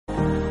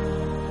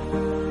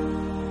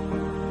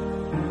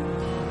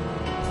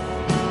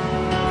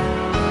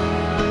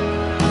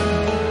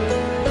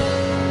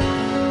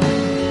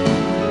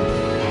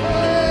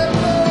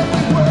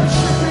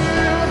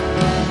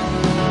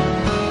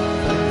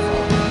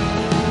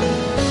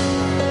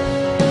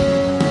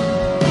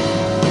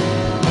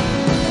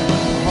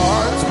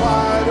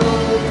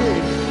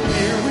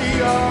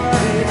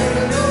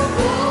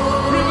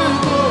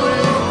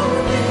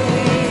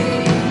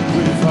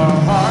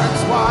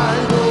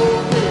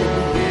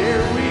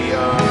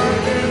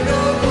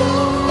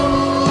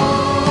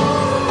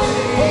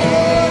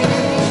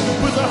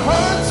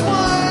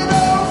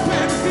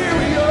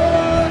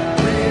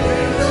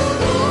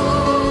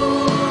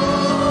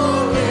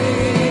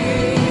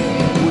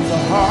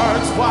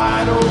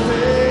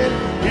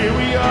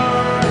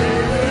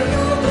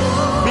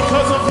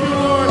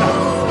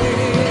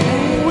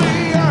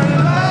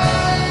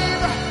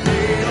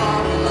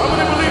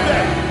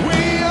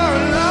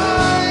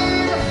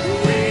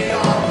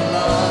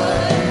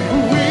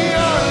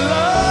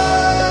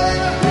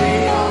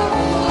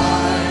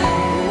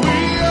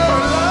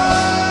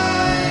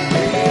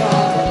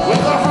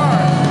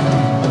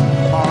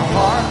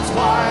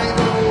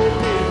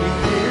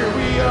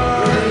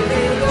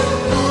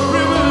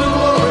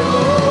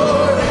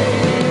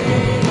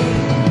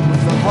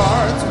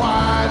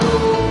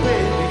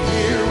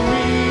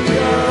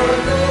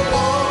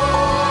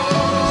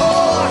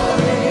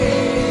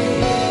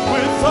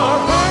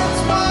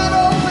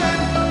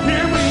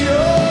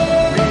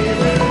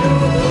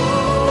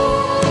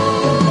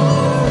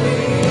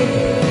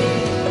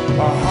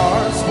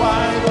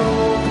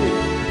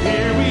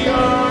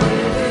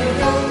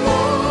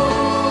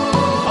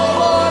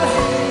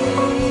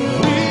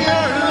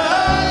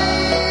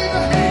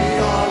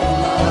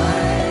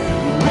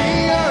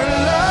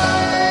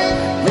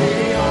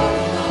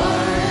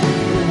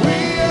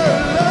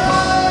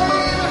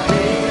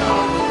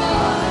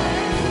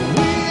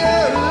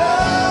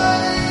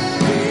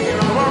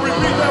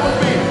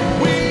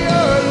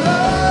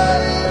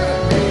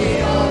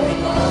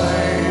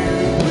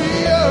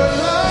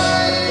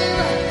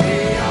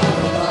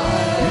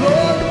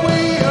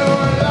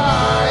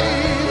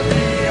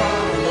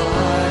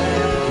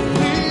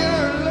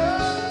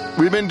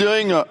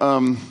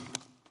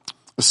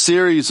a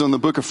series on the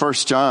book of 1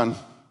 John.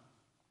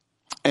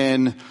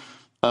 And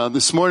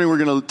this morning we're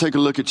going to take a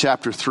look at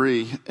chapter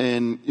 3.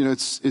 And,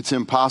 it's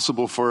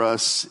impossible for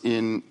us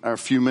in our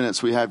few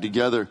minutes we have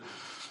together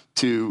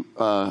to,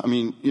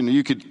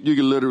 you could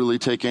literally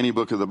take any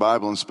book of the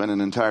Bible and spend an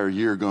entire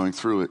year going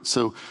through it.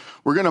 So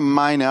we're going to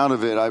mine out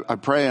of it. I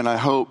pray and I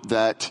hope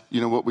that,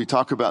 what we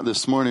talk about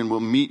this morning will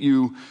meet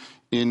you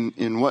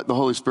in what the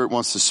Holy Spirit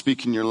wants to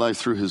speak in your life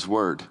through His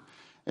Word.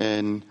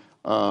 And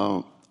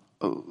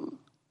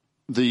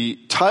the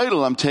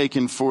title I'm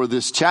taking for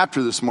this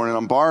chapter this morning,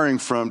 I'm borrowing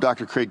from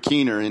Dr. Craig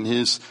Keener in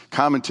his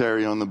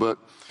commentary on the book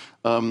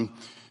from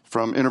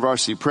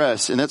InterVarsity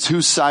Press, and that's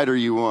 "Whose Side Are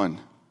You On?"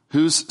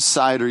 Whose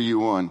side are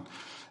you on?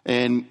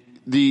 And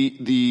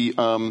he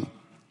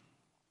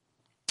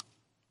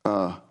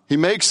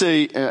makes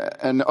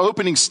an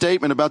opening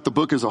statement about the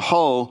book as a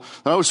whole.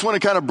 And I just want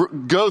to kind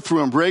of go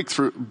through and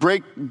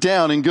break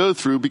down and go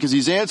through, because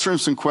he's answering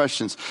some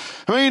questions.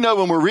 How many of you know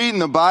when we're reading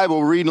the Bible,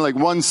 we're reading like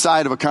one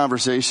side of a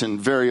conversation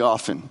very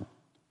often?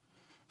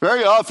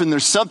 Very often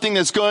there's something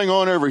that's going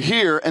on over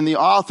here and the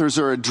authors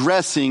are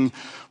addressing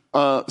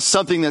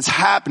something that's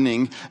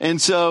happening.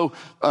 And so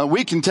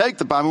we can take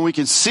the Bible, we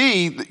can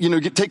see,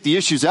 take the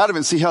issues out of it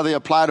and see how they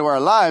apply to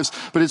our lives.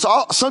 But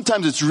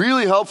sometimes it's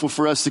really helpful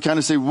for us to kind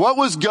of say, what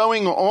was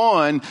going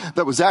on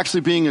that was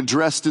actually being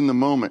addressed in the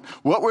moment?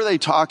 What were they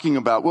talking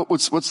about?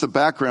 What's the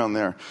background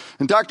there?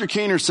 And Dr.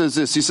 Keener says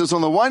this. He says,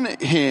 on the one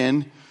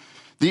hand,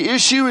 the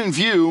issue in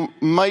view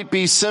might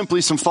be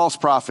simply some false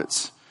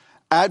prophets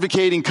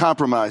advocating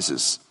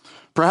compromises,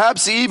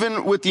 perhaps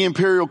even with the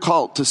imperial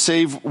cult to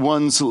save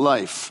one's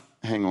life.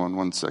 Hang on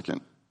one second.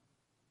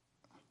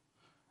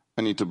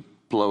 I need to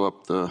blow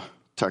up the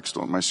text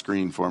on my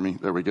screen for me.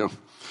 There we go.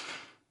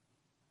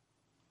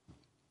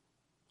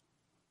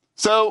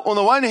 So on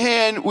the one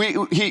hand,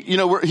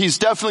 he's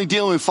definitely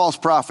dealing with false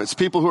prophets,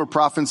 people who are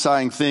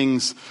prophesying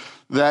things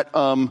that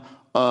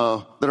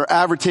are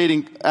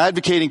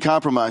advocating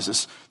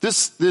compromises.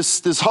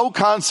 This whole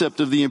concept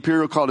of the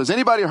imperial cult. Has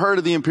anybody heard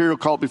of the imperial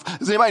cult before?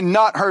 Has anybody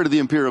not heard of the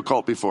imperial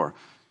cult before?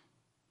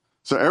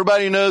 So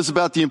everybody knows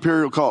about the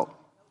imperial cult.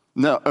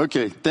 No.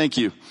 Okay. Thank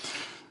you.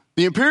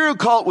 The imperial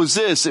cult was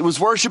this. It was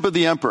worship of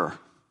the emperor.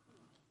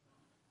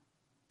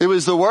 It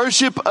was the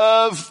worship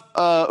of,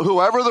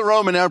 whoever the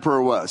Roman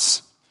emperor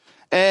was.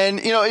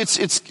 And,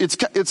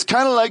 it's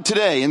kind of like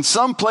today. In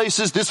some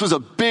places, this was a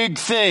big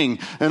thing.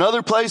 In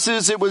other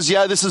places, it was,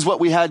 this is what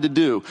we had to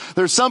do.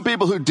 There's some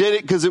people who did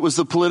it because it was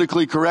the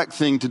politically correct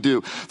thing to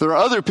do. There are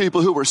other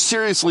people who were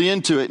seriously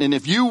into it. And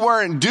if you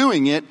weren't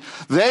doing it,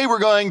 they were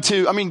going to,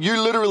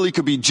 you literally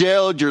could be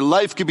jailed. Your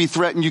life could be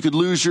threatened. You could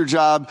lose your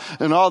job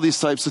and all these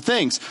types of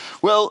things.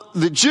 Well,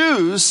 the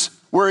Jews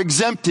were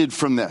exempted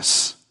from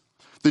this.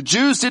 The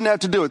Jews didn't have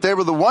to do it. They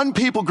were the one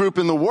people group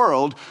in the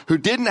world who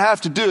didn't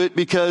have to do it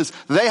because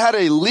they had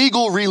a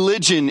legal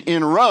religion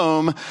in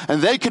Rome,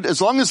 and they could,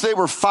 as long as they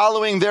were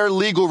following their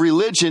legal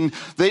religion,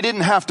 they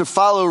didn't have to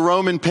follow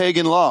Roman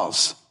pagan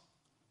laws.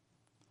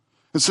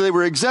 And so they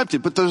were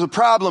exempted. But there's a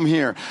problem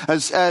here.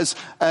 As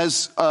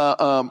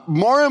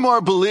more and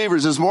more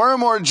believers, as more and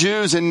more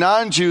Jews and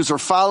non-Jews are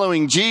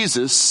following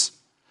Jesus,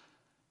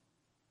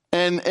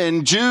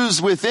 and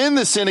Jews within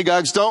the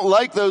synagogues don't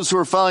like those who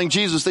are following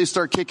Jesus, they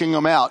start kicking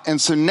them out.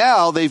 And so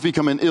now they've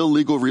become an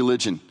illegal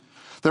religion.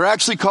 They're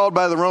actually called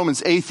by the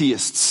Romans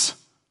atheists.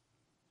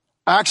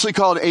 Actually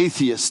called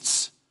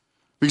atheists.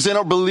 Because they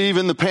don't believe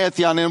in the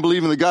pantheon, they don't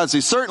believe in the gods.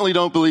 They certainly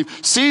don't believe.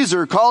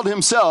 Caesar called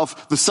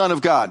himself the Son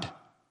of God.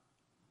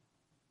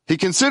 He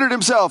considered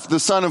himself the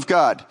Son of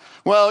God.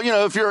 Well,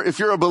 if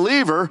you're a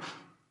believer,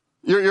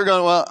 You're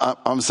going, well,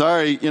 I'm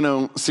sorry,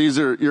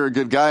 Caesar, you're a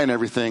good guy and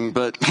everything,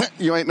 but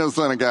you ain't no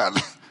son of God.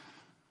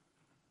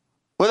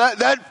 Well,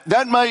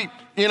 that might,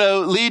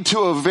 lead to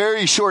a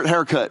very short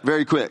haircut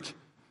very quick.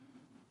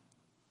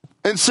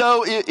 And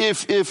so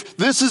if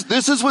this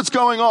is what's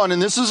going on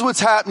and this is what's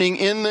happening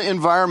in the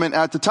environment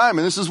at the time,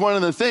 and this is one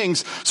of the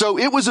things, so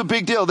it was a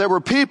big deal. There were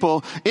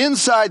people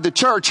inside the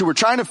church who were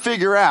trying to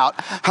figure out,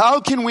 how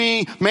can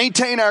we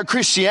maintain our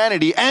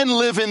Christianity and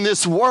live in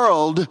this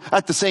world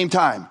at the same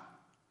time?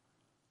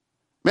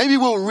 Maybe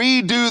we'll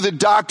redo the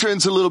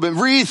doctrines a little bit,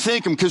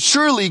 rethink them, because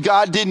surely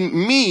God didn't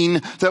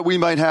mean that we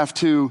might have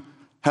to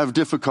have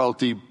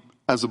difficulty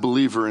as a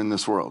believer in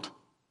this world.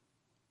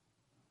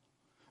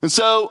 And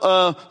so,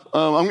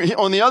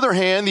 on the other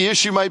hand, the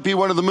issue might be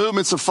one of the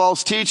movements of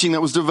false teaching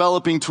that was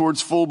developing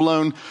towards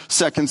full-blown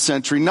second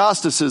century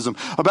Gnosticism.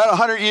 About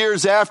 100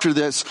 years after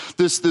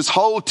this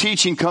whole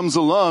teaching comes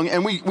along,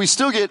 and we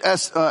still get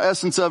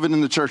essence of it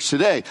in the church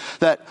today.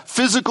 That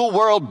physical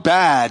world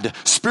bad,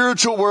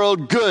 spiritual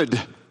world good.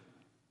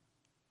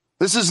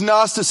 This is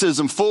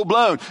Gnosticism, full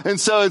blown. And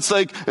so it's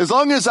like, as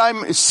long as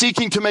I'm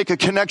seeking to make a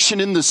connection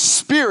in the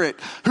spirit,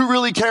 who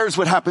really cares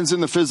what happens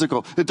in the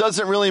physical? It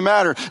doesn't really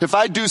matter. If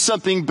I do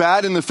something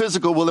bad in the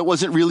physical, well, it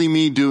wasn't really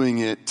me doing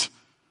it.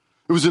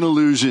 It was an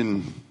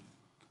illusion.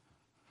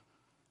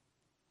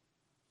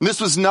 This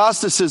was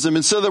Gnosticism.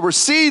 And so there were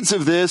seeds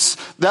of this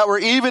that were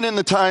even in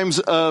the times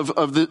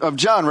of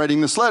John writing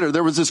this letter.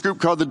 There was this group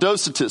called the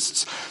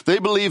Docetists. They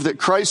believed that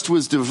Christ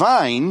was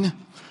divine,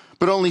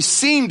 but only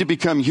seemed to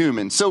become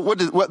human. So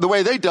the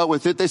way they dealt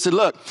with it, they said,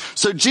 look,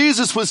 so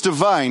Jesus was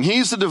divine.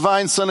 He's the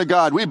divine Son of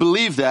God. We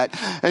believe that.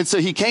 And so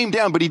he came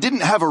down, but he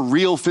didn't have a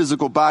real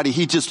physical body.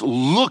 He just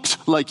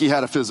looked like he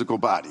had a physical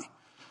body.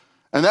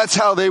 And that's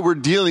how they were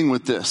dealing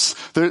with this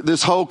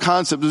whole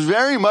concept. It was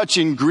very much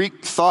in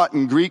Greek thought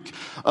and Greek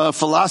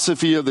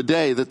philosophy of the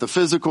day that the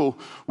physical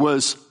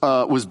was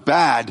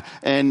bad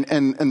and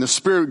the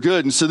spirit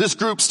good. And so this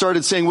group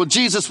started saying, well,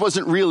 Jesus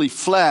wasn't really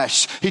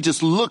flesh. He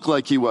just looked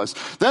like he was.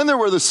 Then there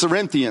were the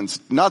Cerinthians,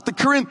 not the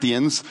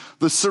Corinthians,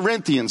 the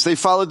Cerinthians. They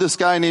followed this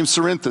guy named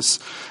Cerinthus.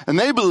 And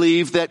they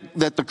believed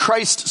that the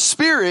Christ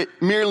spirit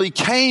merely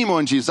came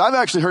on Jesus. I've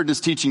actually heard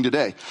this teaching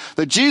today,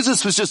 that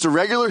Jesus was just a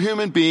regular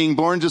human being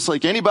born just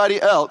like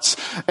anybody else,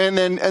 and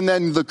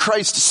then the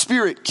Christ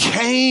Spirit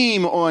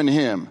came on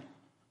him.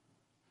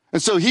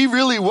 And so he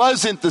really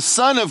wasn't the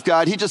Son of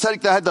God. He just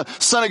had the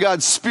Son of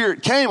God's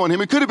Spirit came on him.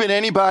 It could have been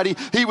anybody.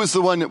 He was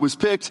the one that was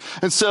picked.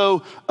 And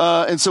so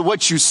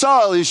what you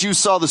saw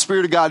the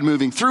Spirit of God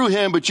moving through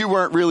him, but you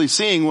weren't really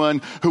seeing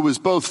one who was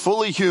both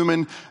fully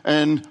human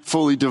and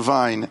fully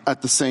divine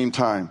at the same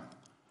time.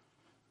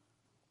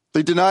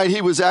 They denied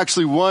he was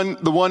actually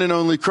the one and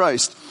only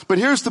Christ. But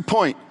here's the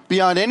point.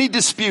 Beyond any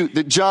dispute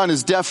that John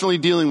is definitely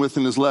dealing with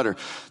in his letter,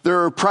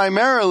 there are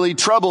primarily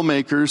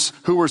troublemakers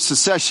who were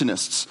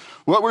secessionists.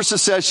 What were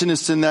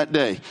secessionists in that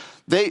day?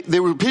 They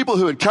were people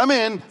who had come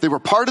in, they were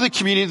part of the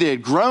community, they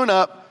had grown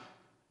up,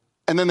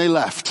 and then they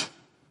left.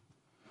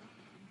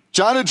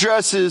 John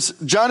addresses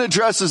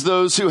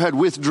those who had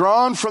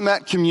withdrawn from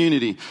that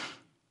community.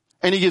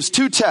 And he gives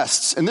two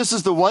tests. And this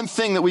is the one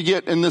thing that we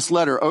get in this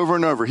letter over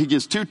and over. He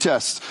gives two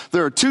tests.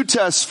 There are two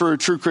tests for a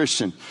true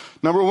Christian.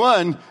 Number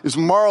one is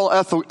moral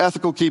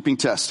ethical keeping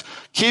test.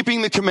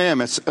 Keeping the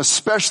commandments,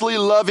 especially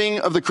loving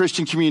of the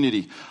Christian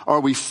community. Are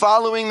we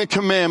following the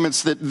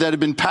commandments that have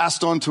been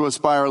passed on to us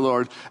by our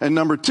Lord? And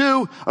number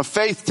two, a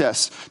faith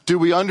test. Do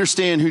we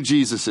understand who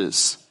Jesus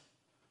is?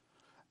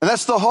 And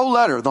that's the whole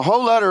letter. The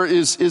whole letter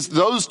is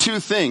those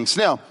two things.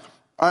 Now,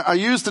 I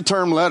use the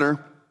term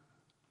letter.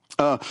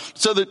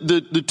 So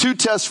the two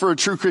tests for a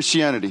true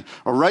Christianity,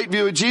 a right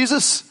view of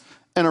Jesus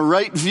and a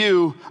right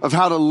view of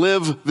how to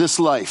live this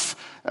life.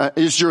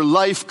 Is your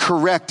life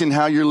correct in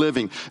how you're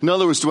living? In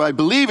other words, do I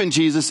believe in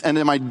Jesus and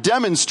am I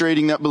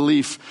demonstrating that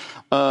belief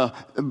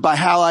by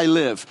how I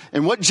live?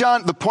 And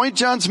the point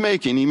John's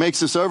making, he makes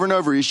this over and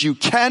over, is you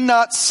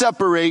cannot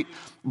separate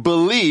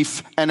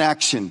belief and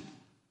action.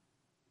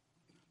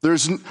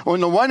 There's, on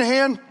the one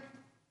hand,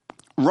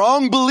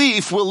 wrong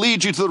belief will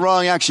lead you to the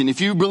wrong action.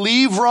 If you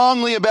believe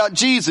wrongly about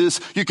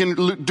Jesus, you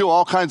can do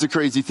all kinds of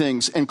crazy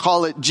things and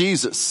call it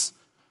Jesus.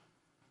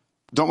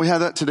 Don't we have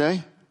that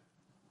today?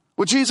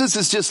 Well, Jesus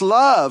is just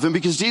love. And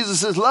because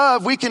Jesus is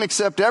love, we can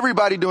accept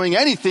everybody doing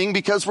anything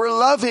because we're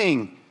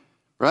loving.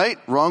 Right?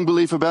 Wrong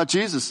belief about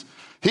Jesus.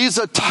 He's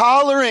a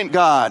tolerant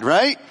God,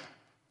 right?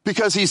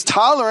 Because he's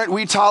tolerant,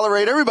 we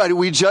tolerate everybody.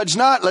 We judge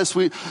not lest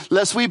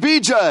we be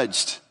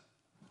judged.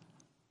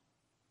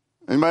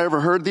 Anybody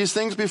ever heard these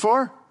things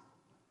before?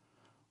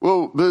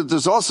 Well,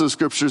 there's also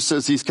scripture that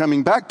says he's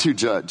coming back to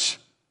judge.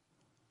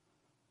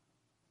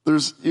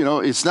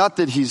 It's not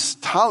that he's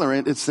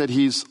tolerant, it's that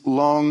he's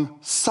long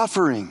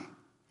suffering.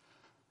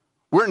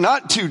 We're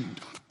not to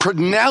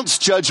pronounce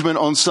judgment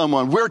on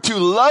someone. We're to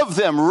love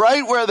them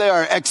right where they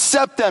are,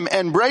 accept them,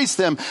 embrace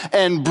them,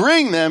 and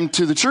bring them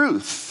to the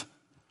truth.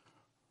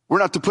 We're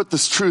not to put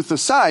this truth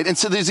aside. And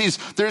so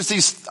there's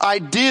these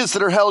ideas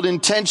that are held in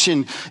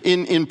tension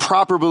in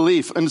proper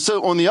belief. And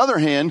so on the other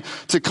hand,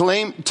 to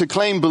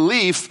claim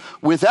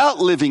belief without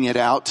living it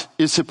out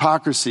is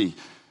hypocrisy.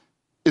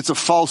 It's a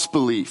false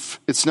belief.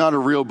 It's not a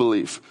real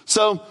belief.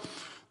 So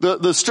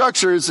the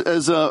structures,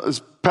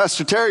 as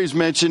Pastor Terry's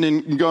mentioned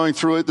in going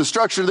through it, the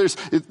structure,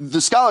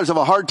 the scholars have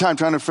a hard time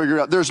trying to figure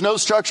it out. There's no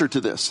structure to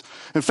this.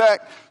 In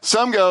fact,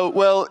 some go,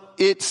 well,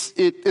 it's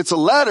a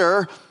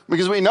letter,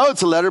 because we know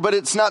it's a letter, but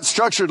it's not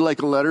structured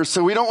like a letter,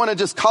 so we don't want to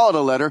just call it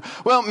a letter.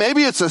 Well,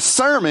 maybe it's a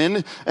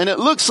sermon, and it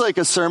looks like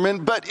a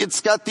sermon, but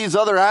it's got these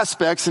other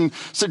aspects. And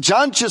so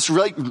John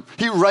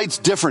he writes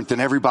different than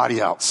everybody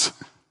else.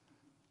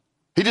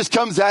 He just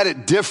comes at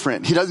it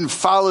different. He doesn't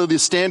follow the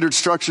standard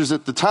structures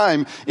at the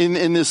time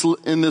in this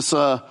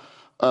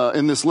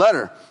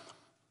letter.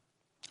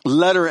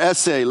 Letter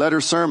essay,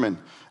 letter sermon.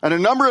 At a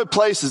number of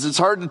places, it's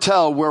hard to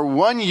tell where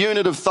one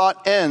unit of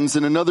thought ends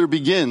and another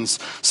begins,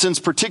 since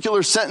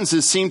particular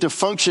sentences seem to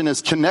function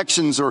as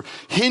connections or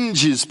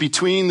hinges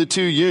between the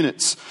two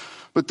units.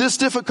 But this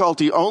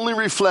difficulty only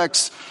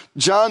reflects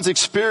John's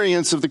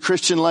experience of the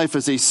Christian life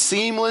as a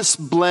seamless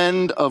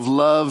blend of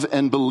love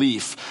and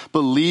belief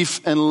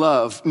and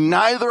love,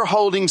 neither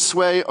holding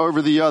sway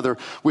over the other,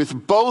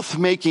 with both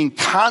making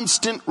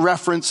constant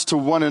reference to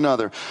one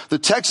another. The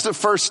text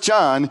of 1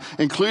 John,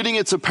 including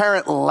its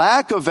apparent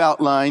lack of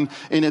outline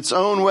in its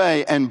own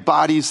way,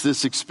 embodies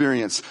this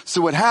experience.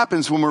 So what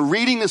happens when we're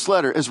reading this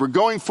letter, as we're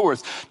going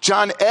forth,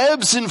 John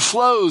ebbs and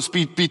flows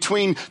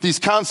between these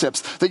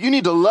concepts that you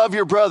need to love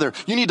your brother.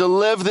 You need to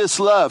live this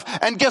love.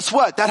 And guess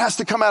what? That has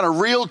to come out of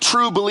real,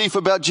 true belief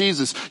about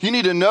Jesus. You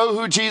need to know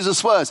who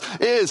Jesus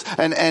is,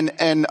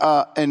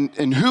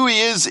 and who he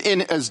is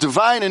as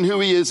divine and who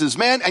he is as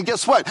man. And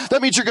guess what?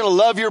 That means you're going to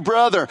love your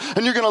brother,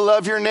 and you're going to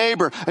love your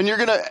neighbor, and you're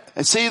going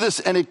to see this,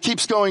 and it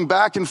keeps going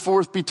back and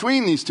forth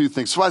between these two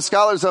things. That's why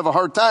scholars have a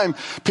hard time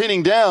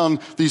pinning down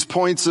these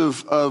points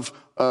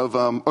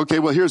okay,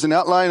 well, here's an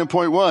outline in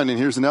point 1, and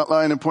here's an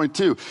outline in point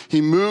 2.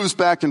 He moves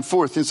back and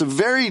forth. It's a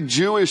very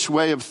Jewish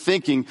way of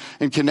thinking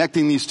and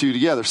connecting these two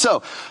together.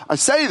 So I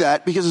say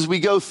that because as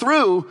we go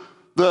through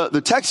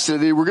the text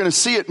today, we're going to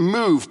see it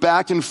move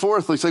back and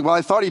forth. It's like, well,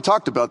 I thought he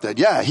talked about that.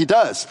 Yeah, he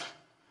does.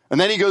 And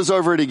then he goes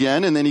over it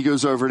again, and then he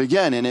goes over it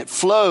again, and it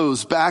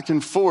flows back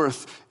and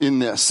forth in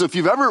this. So if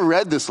you've ever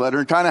read this letter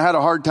and kind of had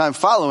a hard time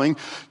following,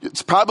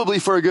 it's probably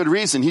for a good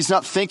reason. He's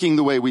not thinking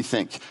the way we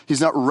think.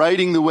 He's not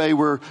writing the way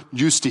we're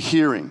used to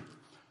hearing.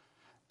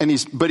 And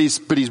he's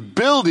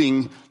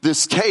building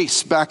this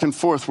case back and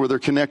forth where they're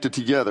connected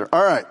together.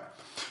 All right.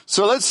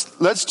 So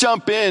let's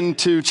jump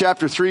into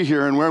chapter 3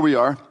 here and where we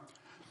are.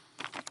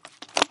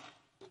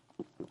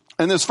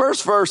 And this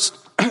first verse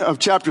of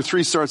chapter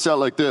 3 starts out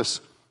like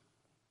this.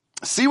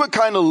 See what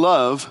kind of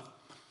love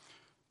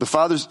the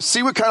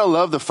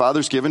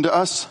Father's given to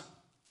us,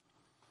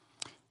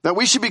 that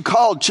we should be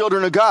called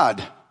children of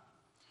God.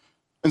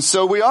 And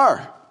so we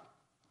are.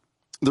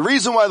 The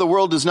reason why the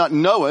world does not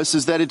know us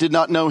is that it did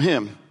not know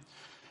him.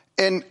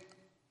 And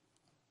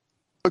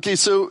okay,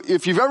 so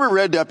if you've ever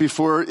read that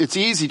before, it's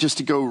easy just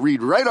to go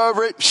read right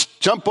over it,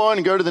 jump on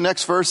and go to the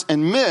next verse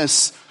and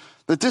miss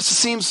that this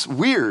seems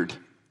weird.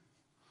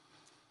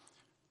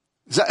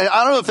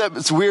 I don't know if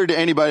that's weird to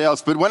anybody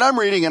else, but when I'm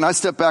reading and I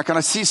step back and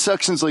I see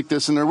sections like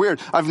this and they're weird,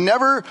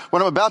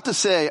 what I'm about to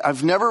say,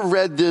 I've never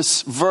read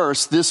this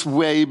verse this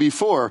way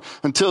before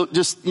until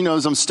just,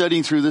 as I'm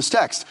studying through this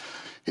text.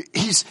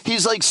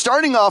 He's like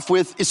starting off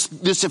with,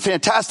 this is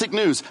fantastic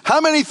news.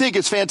 How many think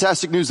it's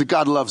fantastic news that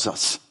God loves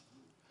us?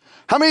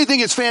 How many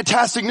think it's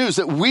fantastic news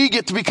that we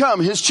get to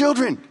become his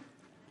children?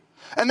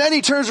 And then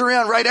he turns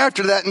around right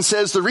after that and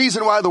says, the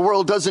reason why the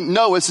world doesn't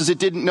know us is it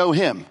didn't know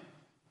him.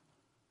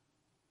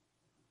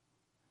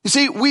 You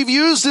see, we've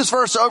used this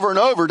verse over and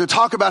over to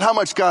talk about how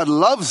much God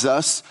loves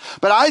us,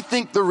 but I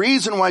think the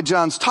reason why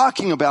John's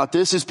talking about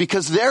this is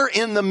because they're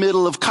in the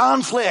middle of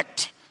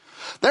conflict.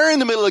 They're in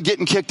the middle of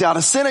getting kicked out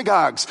of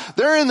synagogues.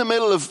 They're in the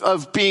middle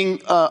of being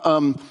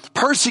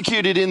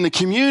persecuted in the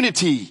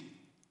community.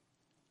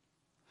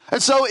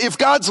 And so if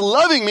God's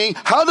loving me,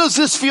 how does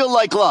this feel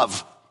like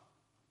love?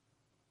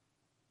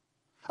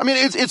 I mean,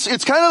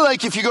 it's kind of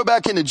like if you go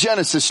back into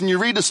Genesis and you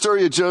read the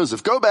story of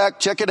Joseph. Go back,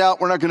 check it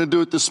out. We're not going to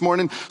do it this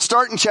morning.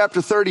 Start in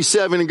chapter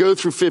 37 and go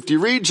through 50.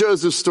 Read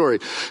Joseph's story.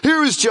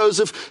 Here is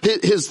Joseph.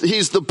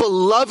 He's the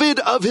beloved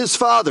of his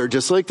father,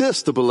 just like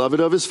this, the beloved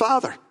of his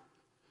father.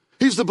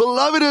 He's the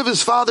beloved of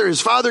his father.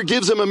 His father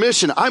gives him a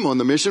mission. I'm on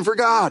the mission for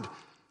God.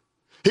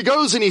 He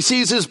goes and he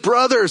sees his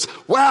brothers.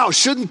 Wow,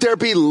 shouldn't there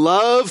be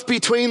love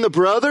between the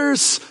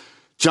brothers?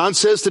 John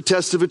says the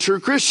test of a true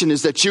Christian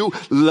is that you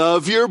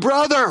love your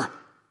brother.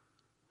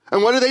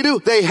 And what do?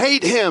 They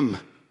hate him.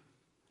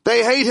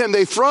 They hate him.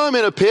 They throw him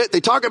in a pit. They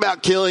talk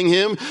about killing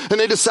him, and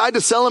they decide to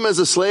sell him as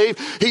a slave.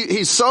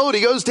 He's sold. He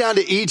goes down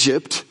to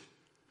Egypt,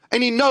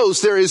 and he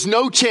knows there is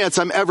no chance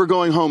I'm ever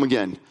going home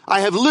again.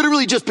 I have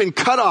literally just been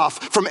cut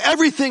off from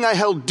everything I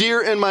held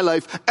dear in my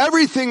life,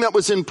 everything that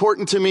was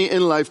important to me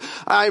in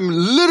life. I'm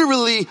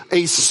literally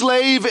a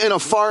slave in a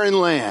foreign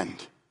land.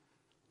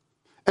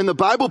 And the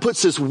Bible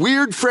puts this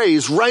weird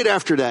phrase right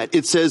after that.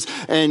 It says,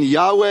 and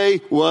Yahweh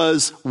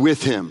was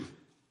with him.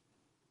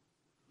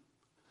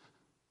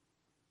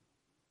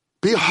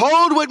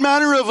 Behold what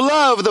manner of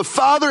love the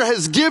Father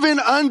has given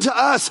unto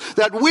us,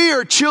 that we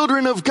are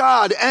children of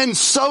God, and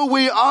so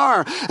we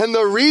are. And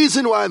the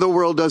reason why the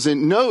world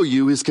doesn't know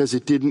you is because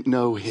it didn't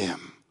know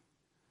him.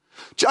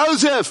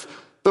 Joseph,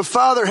 the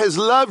Father has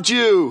loved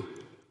you.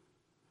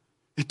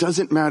 It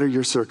doesn't matter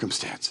your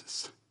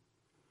circumstances.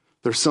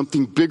 There's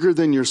something bigger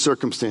than your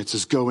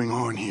circumstances going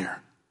on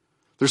here.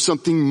 There's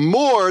something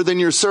more than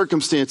your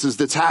circumstances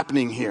that's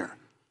happening here.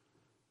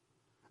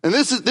 And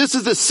this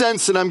is the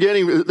sense that I'm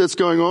getting that's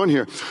going on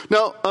here.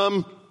 Now,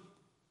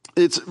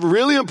 it's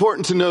really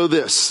important to know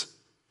this.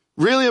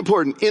 Really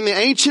important. In the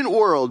ancient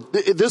world,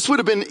 this would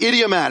have been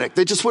idiomatic.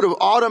 They just would have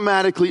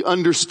automatically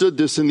understood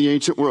this in the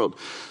ancient world.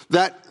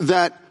 That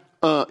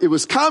it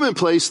was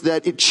commonplace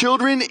that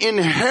children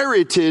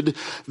inherited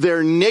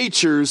their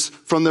natures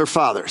from their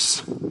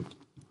fathers.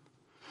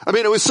 I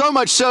mean, it was so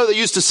much so they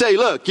used to say,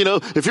 look,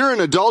 if you're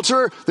an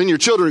adulterer, then your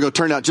children are going to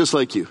turn out just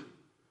like you.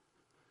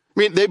 I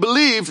mean, they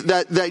believe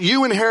that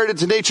you inherited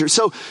the nature.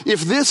 So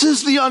if this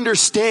is the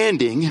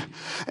understanding,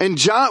 and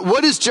John,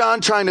 what is John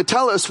trying to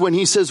tell us when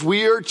he says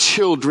we are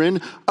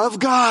children of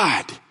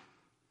God?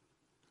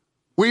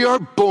 We are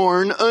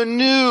born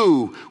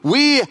anew.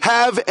 We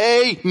have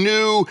a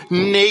new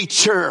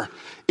nature.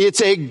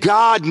 It's a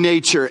God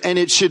nature, and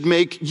it should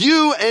make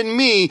you and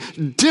me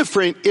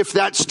different if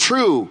that's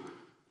true.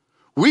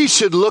 We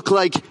should look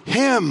like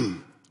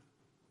him.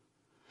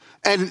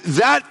 And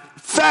that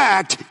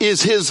fact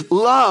is his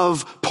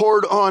love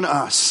poured on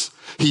us.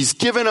 He's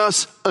given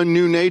us a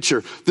new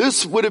nature.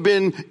 This would have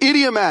been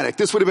idiomatic.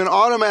 This would have been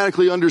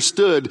automatically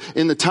understood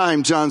in the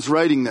time John's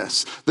writing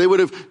this. They would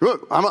have,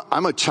 look,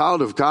 I'm a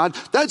child of God.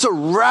 That's a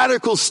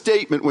radical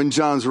statement when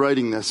John's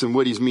writing this and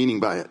what he's meaning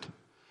by it.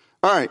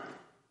 All right.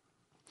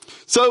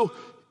 So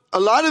a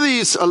lot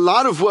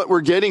of what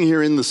we're getting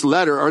here in this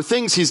letter are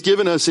things he's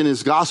given us in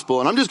his gospel.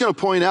 And I'm just going to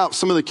point out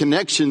some of the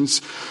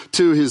connections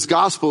to his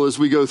gospel as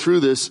we go through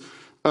this.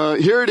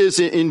 Here it is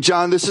in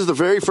John. This is the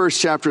very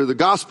first chapter of the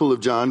Gospel of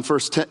John,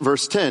 verse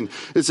 10.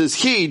 It says,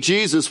 he,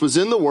 Jesus, was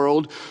in the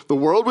world. The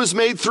world was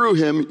made through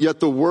him, yet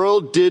the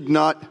world did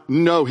not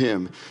know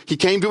him. He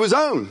came to his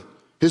own.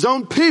 His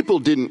own people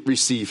didn't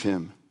receive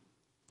him.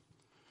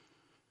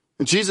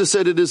 And Jesus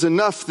said it is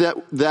enough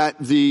that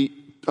the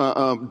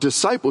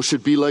disciple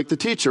should be like the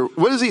teacher.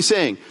 What is he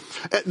saying?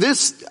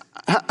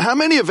 How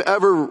many have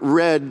ever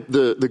read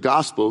the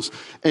Gospels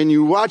and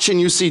you watch and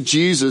you see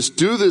Jesus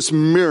do this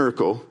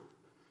miracle?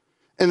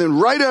 And then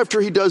right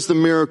after he does the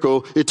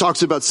miracle, it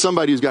talks about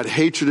somebody who's got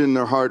hatred in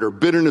their heart or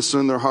bitterness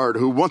in their heart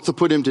who wants to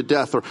put him to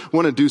death or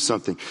want to do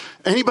something.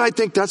 Anybody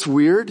think that's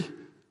weird?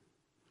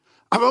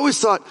 I've always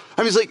thought,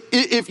 it's like,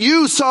 if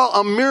you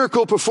saw a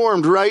miracle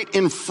performed right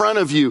in front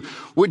of you,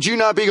 would you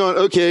not be going,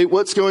 okay,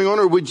 what's going on?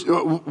 Or would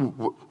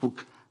you,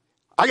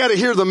 I got to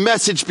hear the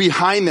message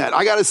behind that.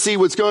 I got to see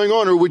what's going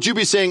on. Or would you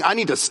be saying, I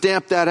need to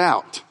stamp that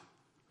out?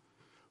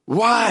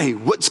 Why?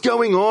 What's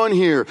going on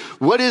here?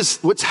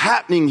 What's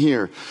happening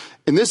here?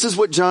 And this is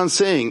what John's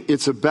saying.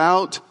 It's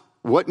about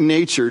what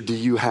nature do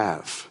you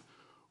have?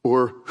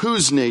 Or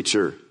whose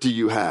nature do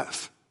you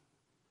have?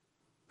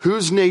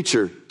 Whose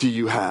nature do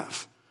you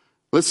have?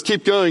 Let's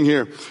keep going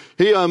here.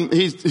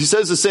 He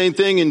says the same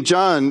thing in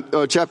John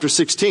chapter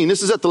 16.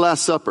 This is at the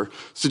Last Supper.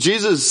 So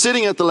Jesus is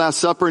sitting at the Last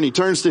Supper and he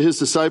turns to his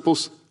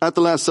disciples at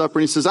the Last Supper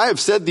and he says, I have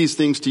said these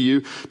things to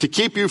you to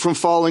keep you from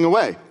falling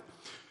away.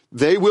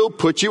 They will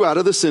put you out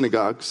of the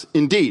synagogues.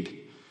 Indeed,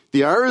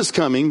 the hour is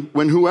coming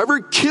when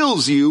whoever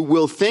kills you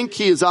will think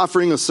he is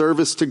offering a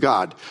service to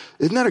God.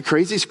 Isn't that a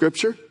crazy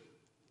scripture?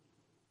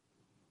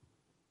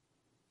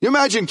 You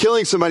imagine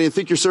killing somebody and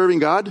think you're serving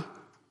God?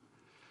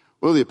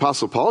 Well, the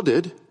Apostle Paul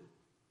did.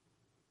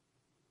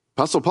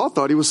 Apostle Paul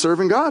thought he was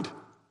serving God.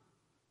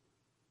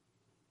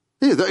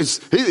 He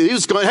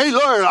was going, hey,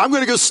 Lord, I'm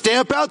going to go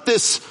stamp out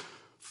this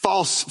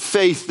false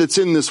faith that's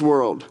in this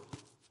world.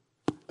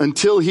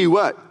 Until he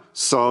what?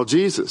 Saw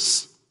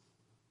Jesus.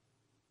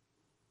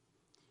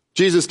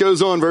 Jesus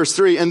goes on, verse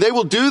 3, and they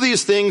will do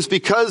these things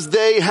because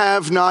they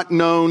have not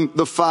known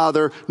the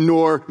Father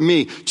nor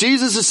me.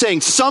 Jesus is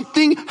saying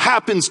something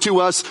happens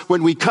to us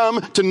when we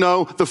come to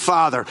know the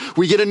Father.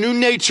 We get a new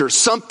nature.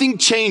 Something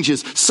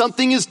changes.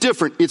 Something is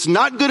different. It's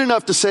not good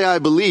enough to say, I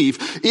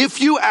believe.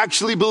 If you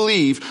actually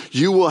believe,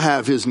 you will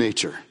have his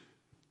nature.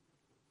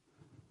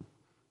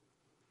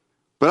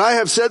 But I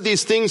have said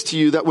these things to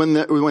you that when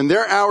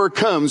their hour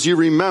comes, you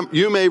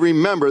may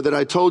remember that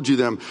I told you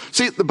them.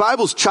 See, the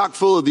Bible's chock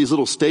full of these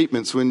little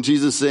statements when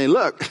Jesus is saying,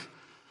 look,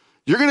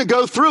 you're going to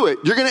go through it.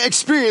 You're going to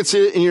experience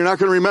it and you're not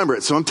going to remember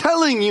it. So I'm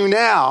telling you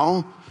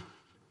now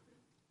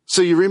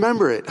so you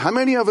remember it. How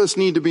many of us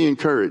need to be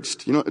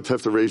encouraged? You don't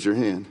have to raise your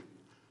hand.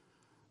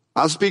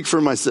 I'll speak for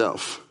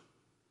myself.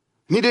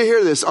 You need to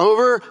hear this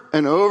over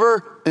and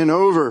over and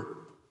over.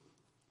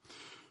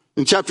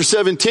 In chapter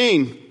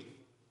 17,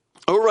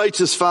 O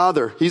righteous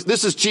Father,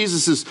 this is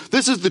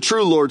the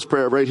true Lord's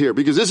Prayer right here,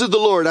 because this is the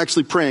Lord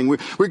actually praying.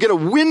 We get a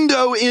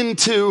window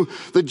into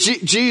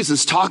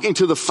Jesus talking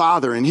to the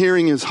Father and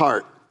hearing his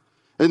heart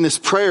in this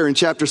prayer in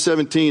chapter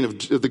 17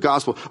 of the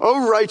gospel.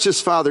 O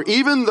righteous Father,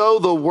 even though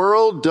the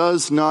world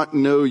does not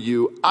know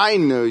you, I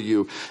know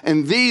you,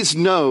 and these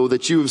know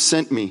that you have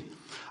sent me.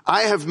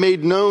 I have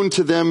made known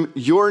to them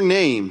your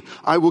name.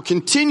 I will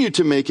continue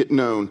to make it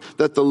known,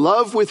 that the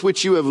love with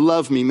which you have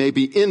loved me may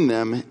be in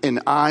them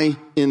and I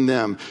in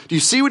them. Do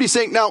you see what he's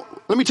saying? Now,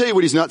 let me tell you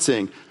what he's not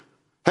saying.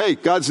 Hey,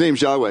 God's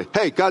name's Yahweh.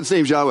 Hey, God's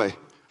name's Yahweh.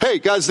 Hey,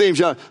 God's name's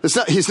Yahweh.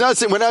 He's not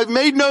saying, when I've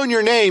made known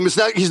your name,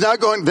 he's not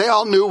going, they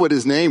all knew what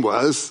his name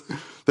was.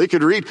 They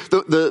could read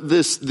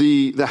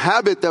the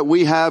habit that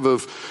we have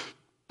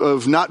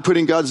of not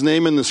putting God's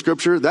name in the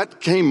scripture.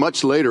 That came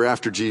much later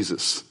after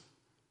Jesus.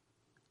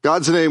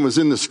 God's name was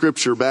in the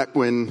scripture back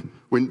when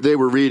they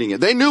were reading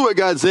it. They knew what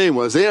God's name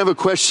was. They didn't have a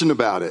question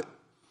about it.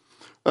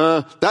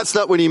 That's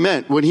not what he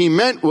meant. What he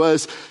meant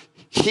was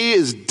he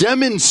is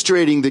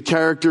demonstrating the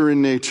character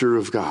and nature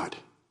of God.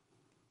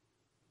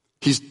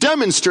 He's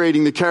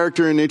demonstrating the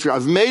character and nature.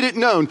 I've made it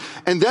known.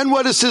 And then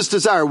what is his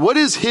desire? What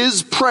is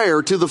his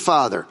prayer to the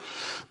Father?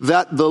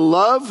 that the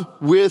love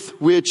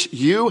with which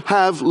you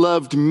have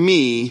loved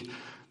me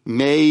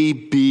may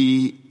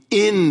be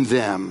in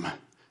them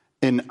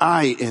and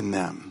I in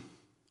them.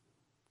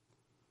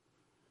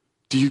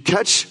 Do you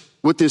catch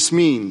what this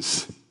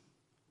means?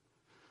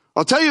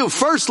 I'll tell you,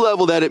 first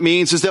level that it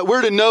means is that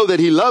we're to know that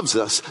he loves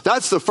us.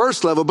 That's the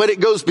first level, but it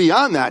goes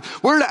beyond that.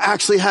 We're to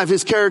actually have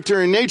his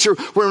character and nature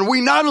where we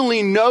not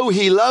only know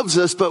he loves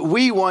us, but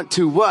we want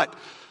to what?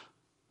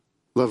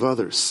 Love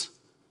others.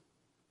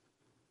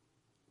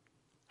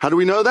 How do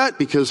we know that?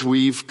 Because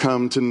we've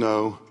come to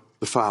know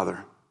the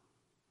Father.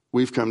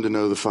 We've come to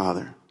know the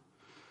Father.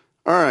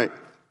 All right.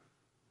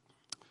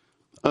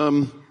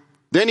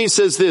 Then he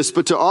says this,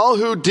 but to all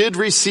who did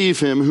receive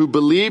him, who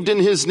believed in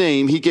his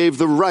name, he gave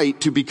the right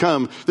to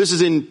become. This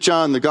is in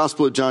John, the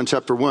Gospel of John,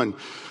 chapter 1,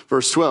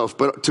 verse 12.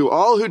 But to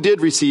all who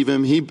did receive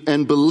him,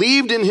 and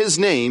believed in his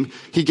name,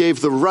 he gave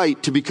the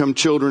right to become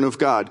children of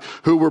God,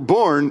 who were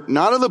born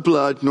not of the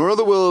blood, nor of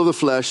the will of the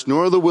flesh,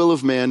 nor of the will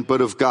of man, but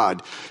of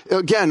God.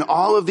 Again,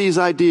 all of these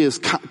ideas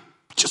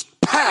just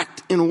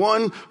packed in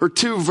one or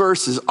two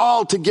verses,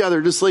 all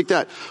together, just like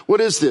that.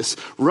 What is this?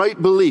 Right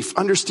belief,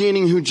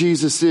 understanding who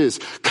Jesus is,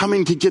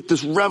 coming to get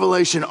this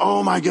revelation.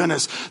 Oh my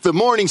goodness, the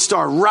morning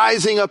star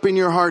rising up in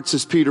your hearts,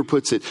 as Peter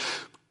puts it,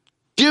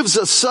 gives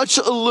us such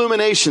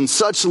illumination,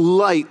 such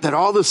light, that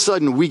all of a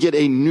sudden we get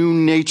a new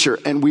nature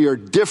and we are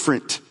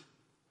different.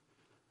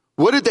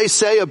 What did they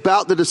say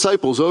about the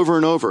disciples over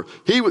and over?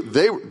 They were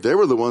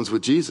the ones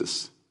with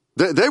Jesus.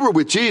 They were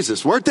with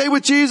Jesus. Weren't they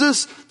with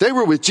Jesus? They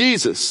were with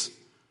Jesus.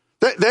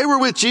 They were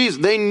with Jesus.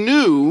 They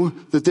knew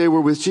that they were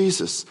with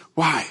Jesus.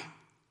 Why?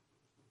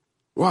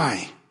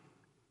 Why?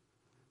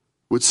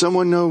 Would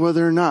someone know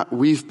whether or not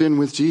we've been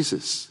with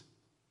Jesus?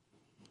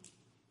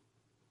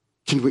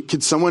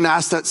 Could someone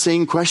ask that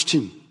same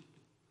question?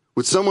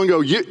 Would someone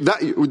go,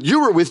 you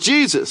were with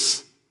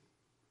Jesus?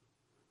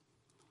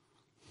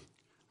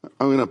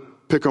 I'm going to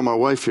pick on my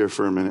wife here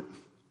for a minute.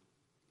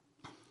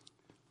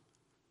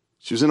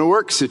 She was in a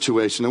work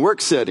situation, a work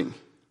setting.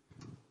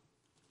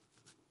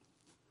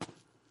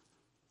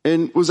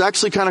 And was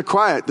actually kind of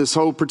quiet this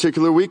whole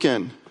particular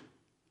weekend.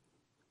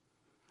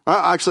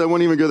 I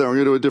won't even go there. I'm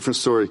going to do a different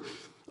story.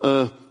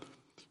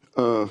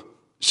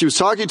 She was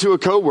talking to a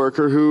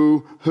coworker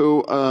who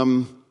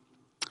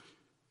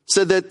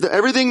said that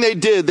everything they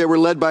did, they were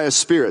led by a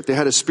spirit. They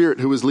had a spirit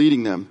who was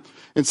leading them.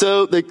 And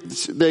so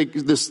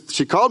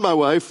she called my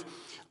wife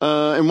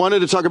and wanted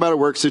to talk about a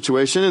work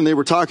situation, and they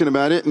were talking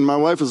about it. And my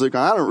wife was like,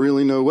 I don't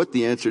really know what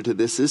the answer to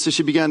this is. So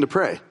she began to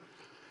pray.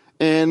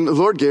 And the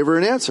Lord gave her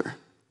an answer.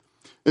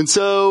 And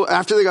so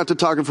after they got to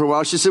talking for a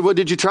while, she said, well,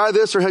 did you try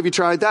this or have you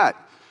tried that?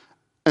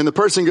 And the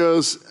person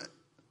goes,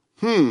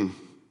 I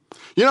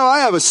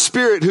have a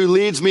spirit who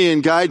leads me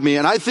and guides me,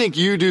 and I think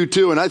you do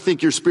too, and I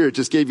think your spirit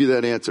just gave you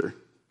that answer.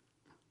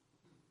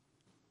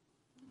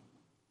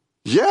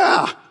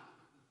 Yeah.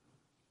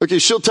 Okay,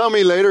 she'll tell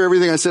me later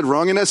everything I said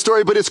wrong in that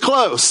story, but it's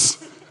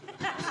close.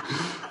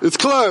 It's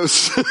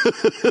close.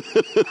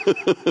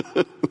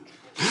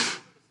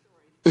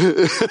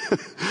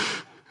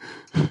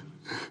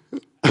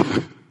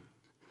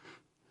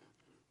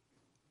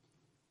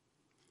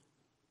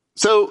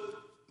 So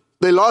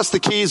they lost the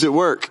keys at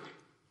work.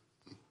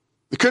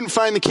 They couldn't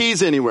find the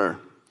keys anywhere.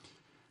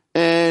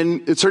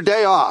 And it's her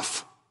day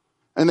off.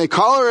 And they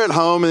call her at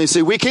home and they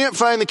say, we can't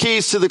find the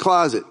keys to the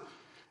closet.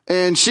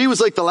 And she was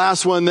like the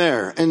last one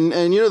there. And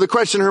the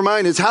question in her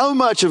mind is, how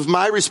much of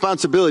my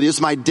responsibility, it's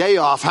my day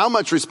off, how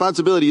much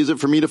responsibility is it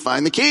for me to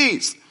find the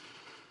keys?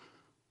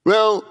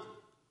 Well,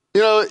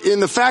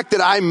 in the fact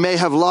that I may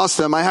have lost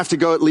them, I have to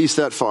go at least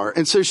that far.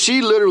 And so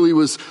she literally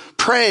was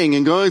praying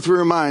and going through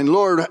her mind,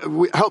 Lord,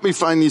 help me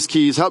find these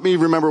keys. Help me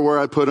remember where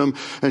I put them.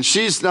 And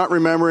she's not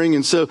remembering.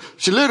 And so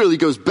she literally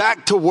goes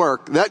back to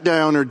work that day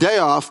on her day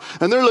off,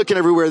 and they're looking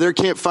everywhere. They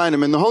can't find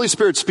them. And the Holy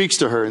Spirit speaks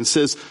to her and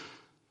says,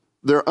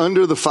 they're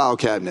under the file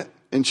cabinet.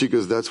 And she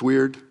goes, that's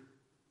weird.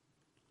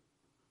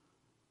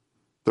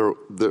 They're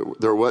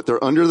what?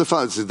 They're under the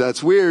file. She says,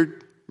 that's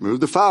weird.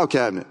 Move the file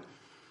cabinet.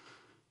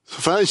 So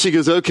finally she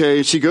goes,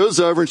 okay. She goes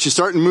over and she's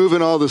starting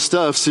moving all the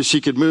stuff so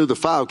she could move the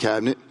file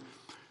cabinet.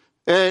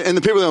 And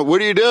the people go, what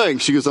are you doing?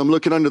 She goes, I'm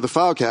looking under the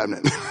file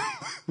cabinet.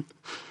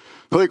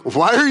 Like,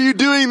 why are you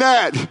doing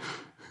that?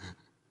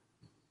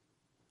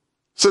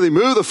 So they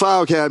move the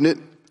file cabinet,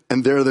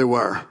 and there they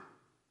were.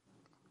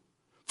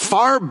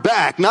 Far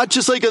back, not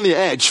just like on the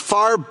edge,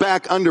 far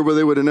back under where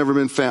they would have never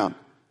been found.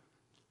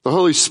 The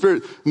Holy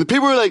Spirit. And the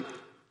people were like,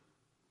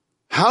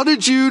 how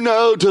did you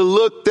know to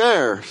look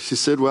there? She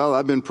said, well,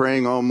 I've been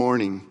praying all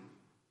morning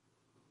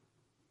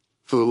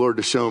for the Lord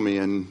to show me.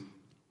 And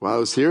while I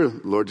was here,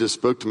 the Lord just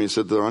spoke to me and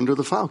said, they're under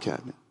the file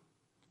cabinet.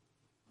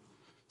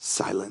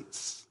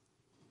 Silence.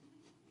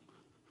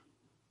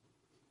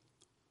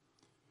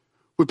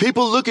 Would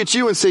people look at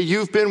you and say,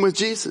 you've been with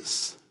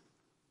Jesus?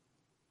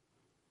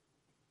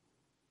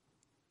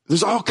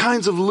 There's all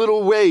kinds of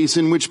little ways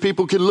in which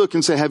people can look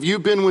and say, have you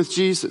been with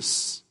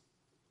Jesus?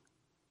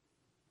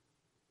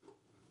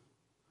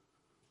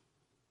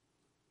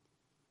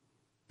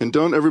 And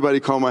don't everybody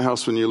call my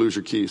house when you lose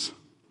your keys.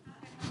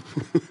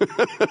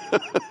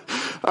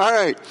 All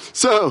right.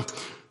 So,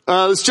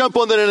 let's jump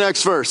on to the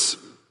next verse.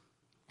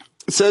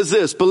 It says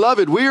this,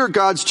 beloved, we are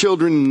God's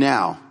children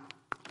now.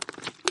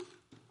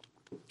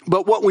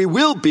 But what we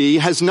will be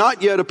has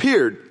not yet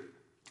appeared.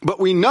 But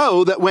we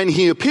know that when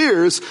he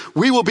appears,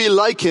 we will be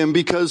like him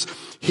because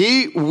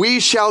we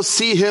shall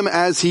see him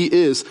as he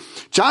is.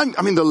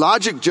 The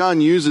logic John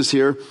uses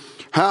here,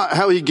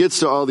 how he gets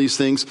to all these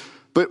things.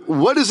 But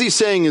what is he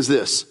saying is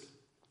this.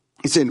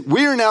 He's saying,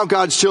 we are now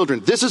God's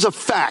children. This is a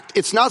fact.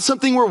 It's not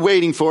something we're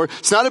waiting for.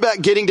 It's not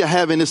about getting to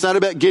heaven. It's not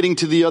about getting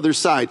to the other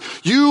side.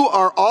 You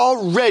are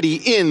already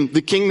in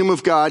the kingdom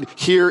of God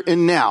here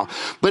and now.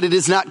 But it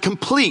is not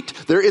complete.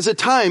 There is a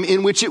time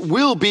in which it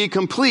will be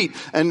complete.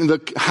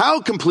 And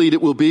how complete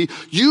it will be,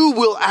 you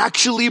will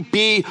actually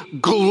be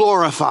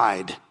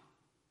glorified.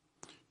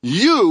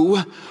 You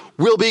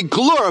will be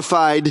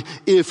glorified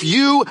if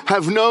you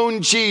have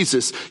known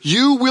Jesus.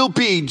 You will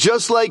be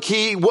just like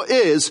he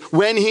is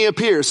when he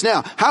appears.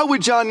 Now, how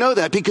would John know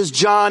that? Because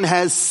John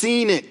has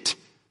seen it.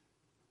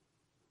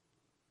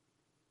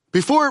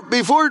 Before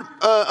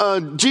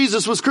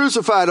Jesus was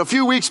crucified, a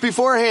few weeks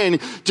beforehand,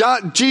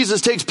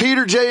 Jesus takes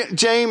Peter,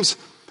 James,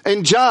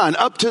 and John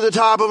up to the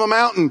top of a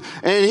mountain,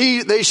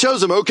 and they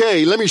shows them,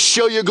 okay, let me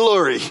show you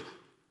glory.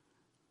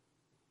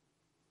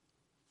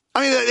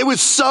 It was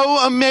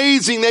so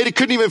amazing they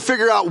couldn't even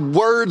figure out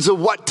words of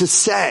what to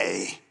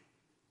say.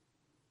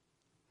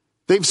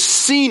 They've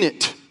seen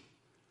it.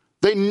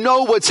 They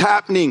know what's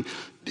happening.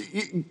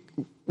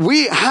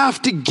 We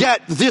have to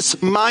get this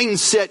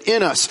mindset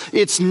in us.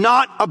 It's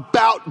not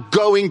about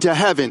going to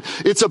heaven.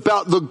 It's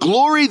about the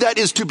glory that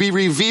is to be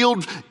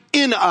revealed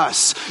in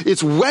us.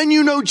 It's when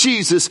you know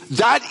Jesus,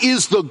 that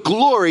is the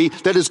glory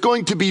that is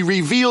going to be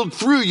revealed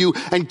through you.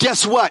 And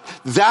guess what?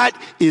 That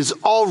is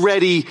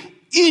already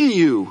in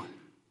you.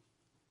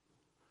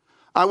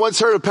 I once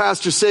heard a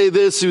pastor say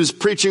this, who was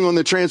preaching on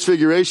the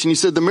transfiguration. He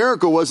said the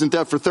miracle wasn't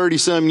that for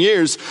 30-some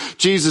years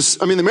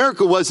the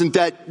miracle wasn't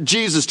that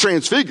Jesus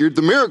transfigured.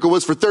 The miracle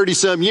was for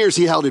 30-some years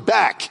he held it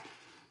back.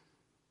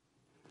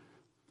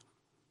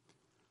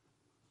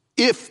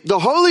 If the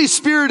Holy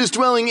Spirit is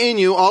dwelling in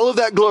you, all of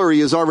that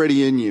glory is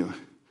already in you.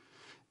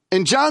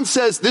 And John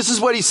says, this is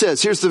what he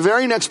says. Here's the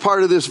very next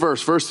part of this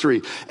verse, verse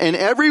 3. And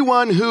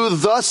everyone who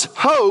thus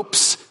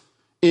hopes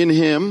in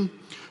him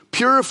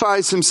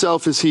purifies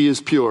himself as he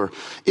is pure.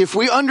 If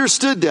we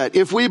understood that,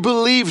 if we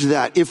believed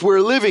that, if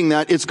we're living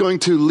that, it's going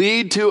to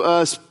lead to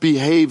us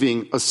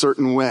behaving a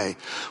certain way.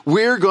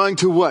 We're going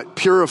to what?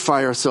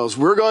 Purify ourselves.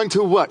 We're going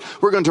to what?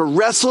 We're going to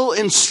wrestle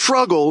and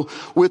struggle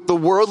with the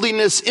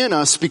worldliness in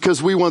us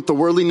because we want the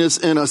worldliness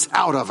in us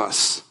out of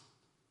us.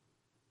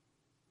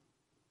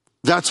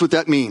 That's what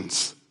that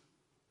means.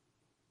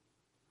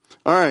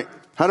 All right.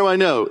 How do I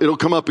know? It'll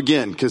come up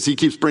again because he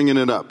keeps bringing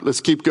it up.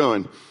 Let's keep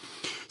going.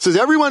 It says,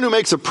 everyone who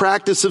makes a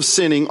practice of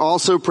sinning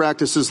also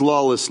practices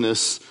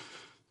lawlessness.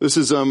 This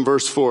is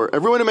verse 4.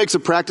 Everyone who makes a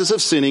practice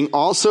of sinning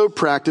also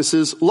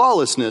practices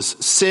lawlessness.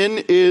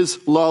 Sin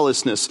is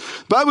lawlessness.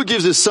 The Bible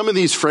gives us some of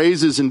these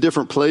phrases in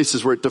different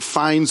places where it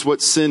defines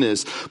what sin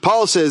is.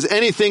 Paul says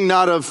anything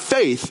not of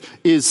faith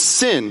is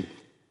sin.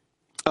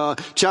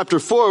 Chapter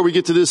 4, we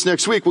get to this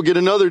next week, we'll get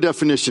another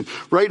definition.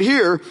 Right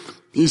here,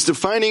 he's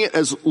defining it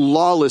as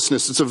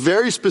lawlessness. It's a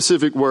very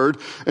specific word,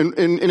 and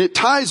it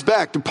ties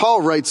back to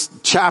Paul writes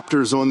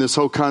chapters on this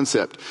whole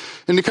concept.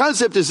 And the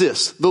concept is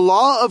this: the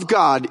law of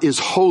God is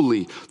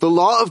holy. The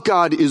law of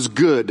God is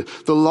good.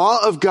 The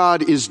law of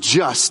God is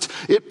just.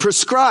 It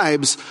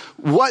prescribes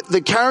what the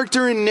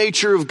character and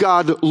nature of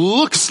God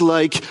looks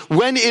like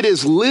when it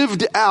is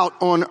lived out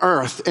on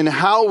earth and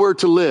how we're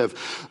to live.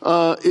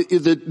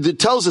 It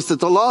tells us that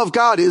the law of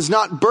God is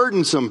not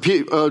burdensome.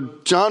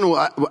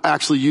 John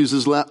actually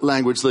uses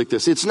language like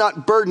this. It's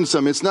not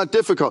burdensome. It's not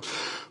difficult.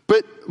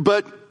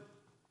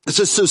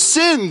 So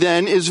sin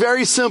then is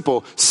very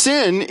simple.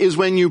 Sin is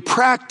when you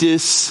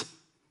practice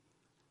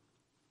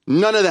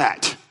none of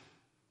that.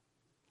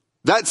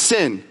 That's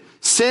sin.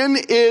 Sin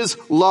is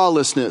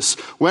lawlessness.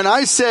 When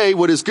I say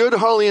what is good,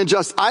 holy, and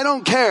just, I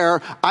don't care.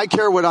 I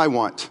care what I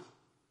want.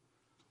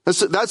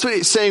 That's what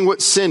he's saying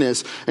what sin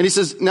is. And he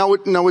says, now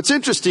what's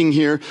interesting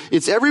here,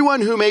 it's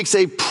everyone who makes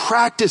a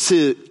practice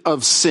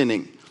of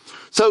sinning.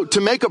 So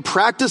to make a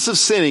practice of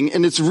sinning,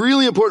 and it's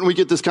really important we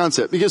get this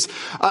concept, because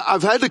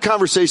I've had the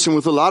conversation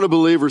with a lot of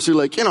believers who are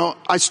like,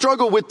 I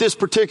struggle with this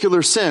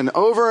particular sin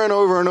over and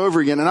over and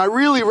over again, and I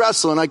really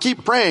wrestle, and I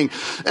keep praying.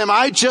 Am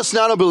I just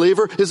not a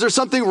believer? Is there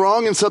something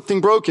wrong and something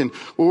broken?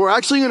 Well, we're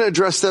actually going to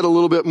address that a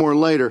little bit more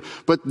later,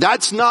 but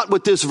that's not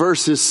what this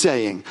verse is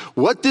saying.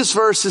 What this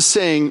verse is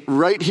saying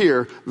right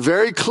here,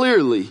 very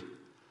clearly,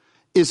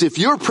 is if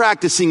you're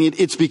practicing it,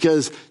 it's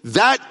because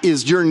that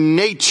is your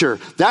nature.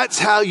 That's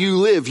how you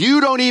live.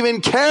 You don't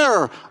even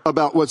care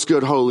about what's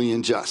good, holy,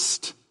 and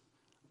just,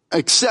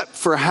 except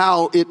for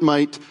how it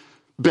might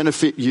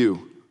benefit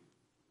you.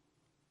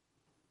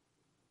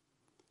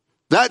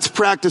 That's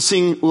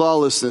practicing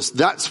lawlessness.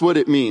 That's what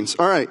it means.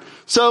 All right.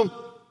 So,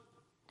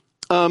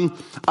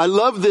 I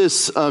love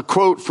this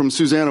quote from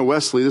Susanna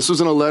Wesley. This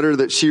was in a letter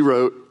that she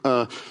wrote.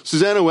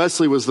 Susanna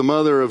Wesley was the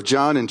mother of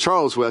John and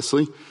Charles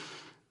Wesley.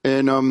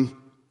 And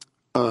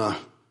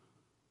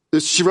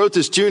she wrote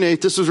this June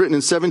 8th. This was written in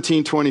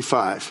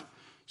 1725.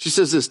 She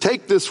says this,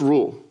 take this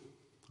rule.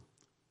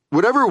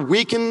 Whatever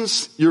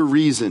weakens your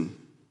reason,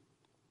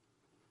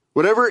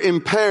 whatever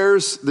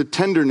impairs the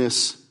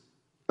tenderness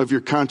of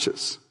your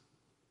conscience,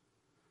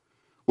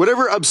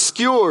 whatever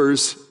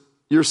obscures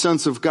your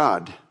sense of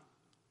God,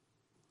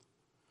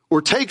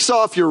 or takes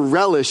off your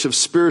relish of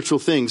spiritual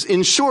things.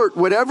 In short,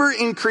 whatever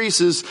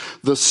increases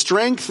the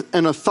strength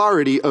and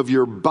authority of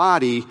your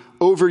body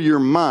over your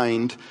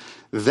mind,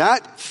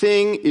 that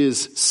thing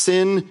is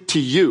sin to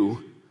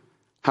you,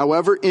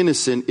 however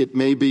innocent it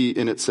may be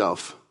in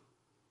itself.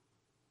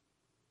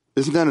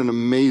 Isn't that an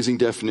amazing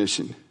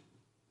definition?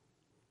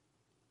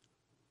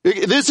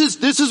 This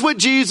is what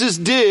Jesus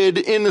did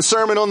in the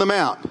Sermon on the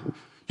Mount.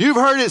 You've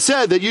heard it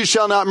said that you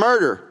shall not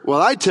murder.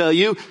 Well, I tell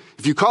you,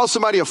 if you call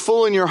somebody a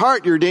fool in your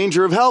heart, you're in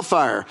danger of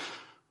hellfire.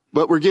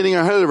 But we're getting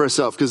ahead of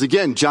ourselves because,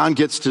 again, John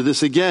gets to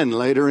this again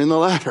later in the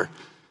letter.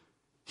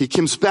 He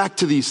comes back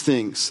to these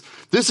things.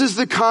 This is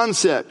the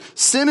concept.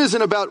 Sin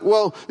isn't about,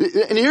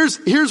 and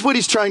here's what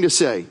he's trying to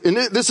say. And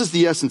this is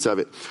the essence of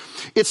it.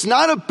 It's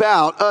not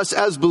about us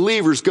as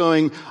believers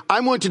going,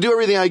 I'm going to do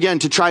everything I can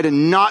to try to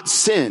not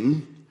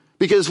sin.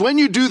 Because when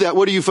you do that,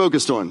 what are you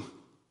focused on?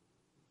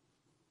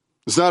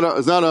 It's not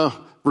a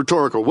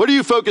rhetorical. What are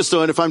you focused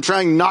on if I'm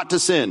trying not to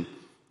sin?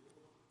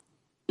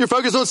 You're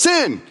focused on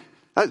sin.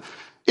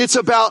 It's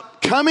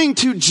about coming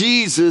to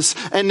Jesus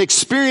and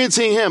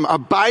experiencing him,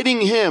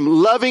 abiding him,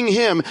 loving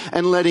him,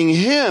 and letting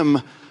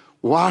him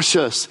wash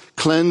us,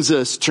 cleanse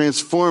us,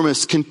 transform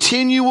us,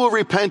 continual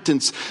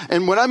repentance.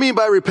 And what I mean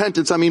by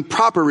repentance, I mean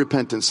proper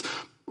repentance.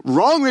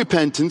 Wrong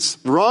repentance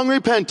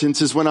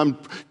is when I'm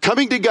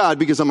coming to God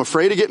because I'm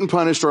afraid of getting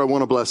punished or I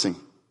want a blessing.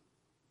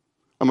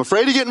 I'm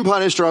afraid of getting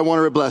punished or I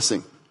want a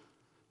blessing.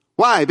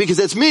 Why? Because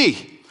that's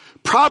me.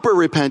 Proper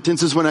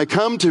repentance is when I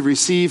come to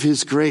receive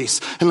his grace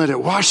and let it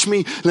wash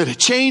me, let it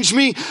change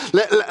me.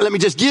 Let me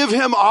just give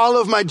him all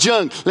of my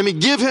junk. Let me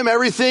give him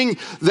everything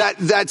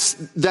that's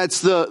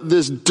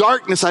this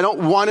darkness I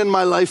don't want in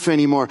my life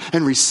anymore,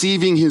 and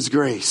receiving his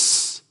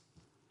grace.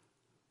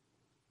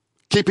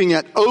 Keeping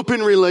that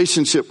open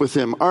relationship with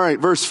him. All right,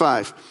 verse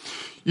 5.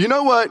 You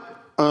know what?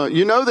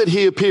 You know that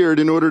he appeared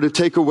in order to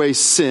take away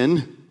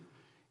sin.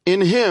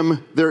 In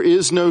him there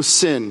is no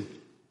sin.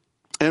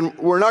 And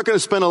we're not going to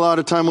spend a lot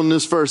of time on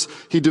this verse.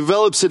 He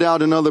develops it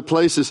out in other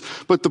places.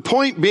 But the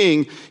point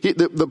being,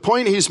 the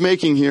point he's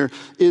making here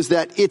is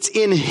that it's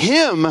in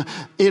him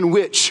in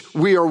which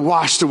we are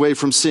washed away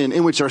from sin,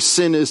 in which our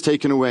sin is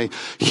taken away.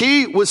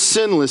 He was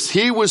sinless.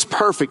 He was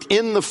perfect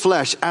in the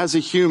flesh as a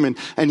human.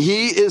 And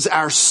he is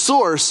our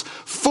source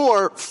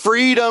for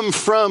freedom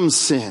from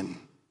sin.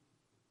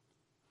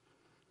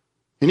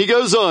 And he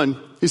goes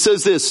on. He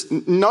says this,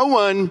 no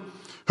one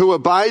who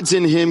abides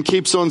in him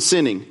keeps on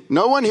sinning.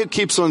 No one who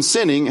keeps on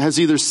sinning has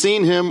either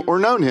seen him or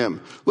known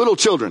him. Little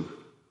children.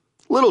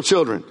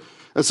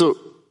 It's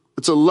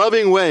a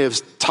loving way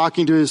of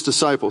talking to his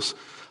disciples.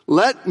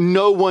 Let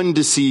no one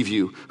deceive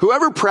you.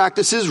 Whoever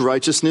practices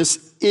righteousness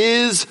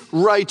is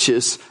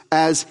righteous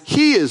as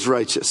he is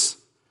righteous.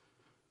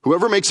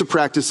 Whoever makes a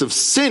practice of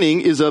sinning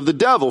is of the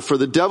devil, for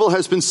the devil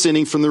has been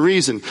sinning from the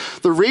reason.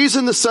 The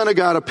reason the Son of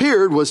God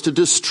appeared was to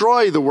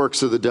destroy the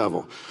works of the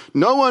devil.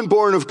 No one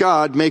born of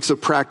God makes a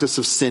practice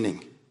of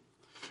sinning,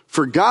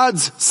 for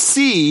God's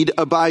seed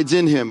abides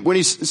in him. When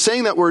he's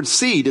saying that word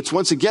seed, it's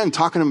once again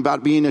talking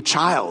about being a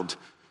child.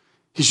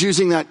 He's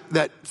using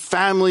that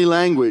family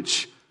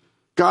language.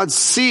 God's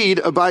seed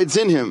abides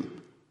in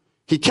him.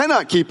 He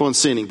cannot keep on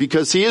sinning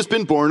because he has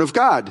been born of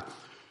God.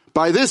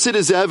 By this it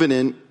is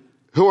evident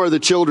who are the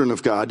children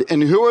of God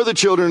and who are the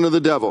children of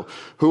the devil.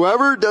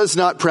 Whoever does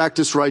not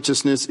practice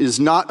righteousness is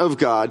not of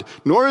God,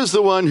 nor is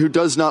the one who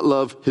does not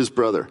love his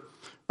brother.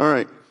 All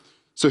right.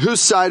 So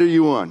whose side are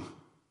you on?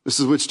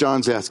 This is what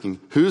John's asking.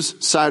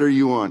 Whose side are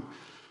you on?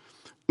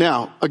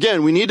 Now,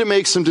 again, we need to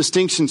make some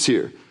distinctions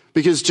here,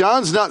 because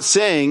John's not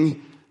saying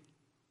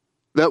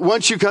that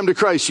once you come to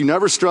Christ, you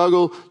never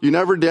struggle, you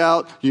never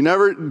doubt, you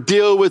never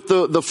deal with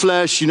the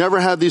flesh, you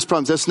never have these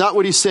problems. That's not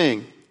what he's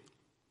saying.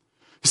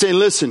 He's saying,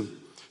 listen,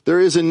 there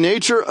is a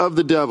nature of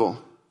the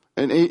devil,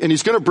 and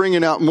he's going to bring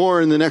it out more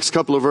in the next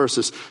couple of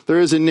verses. There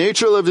is a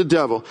nature of the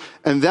devil,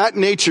 and that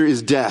nature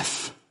is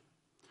death.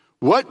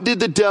 What did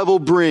the devil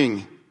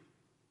bring?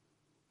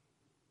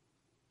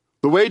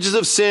 The wages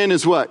of sin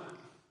is what?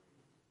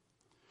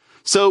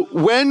 So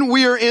when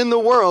we are in the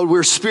world,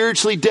 we're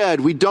spiritually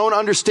dead. We don't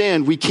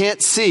understand. We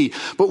can't see.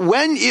 But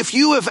if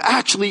you have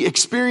actually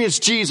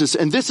experienced Jesus,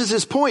 and this is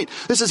his point,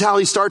 this is how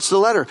he starts the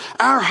letter.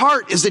 Our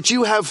heart is that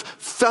you have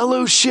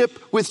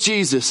fellowship with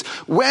Jesus.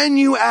 When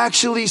you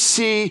actually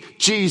see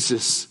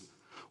Jesus,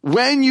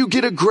 when you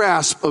get a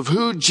grasp of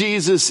who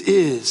Jesus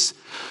is,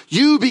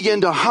 you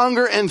begin to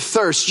hunger and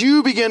thirst.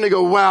 You begin to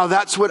go, wow,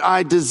 that's what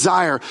I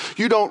desire.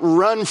 You don't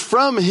run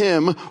from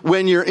him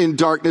when you're in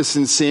darkness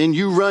and sin.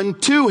 You run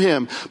to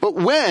him. But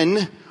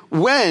when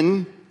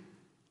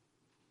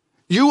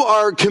you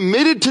are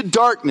committed to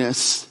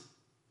darkness,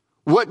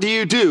 what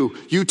do?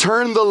 You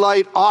turn the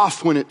light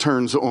off when it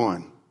turns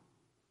on.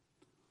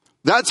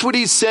 That's what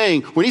he's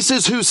saying. When he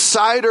says, whose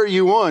side are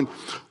you on?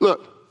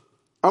 Look,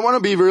 I want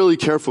to be really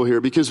careful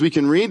here because we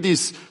can read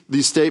these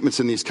statements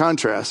and these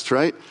contrasts,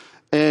 right?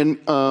 And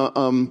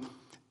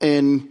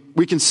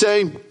we can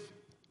say,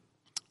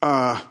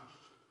 let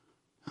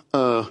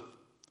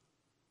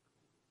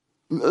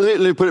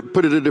me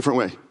put it a different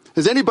way.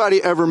 Has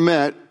anybody ever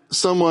met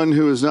someone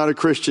who is not a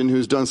Christian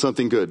who's done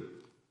something good?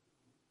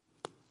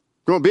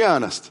 Come on, be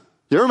honest.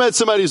 You ever met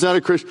somebody who's not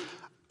a Christian?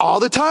 All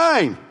the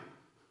time.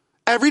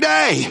 Every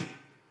day.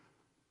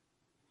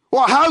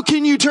 Well, how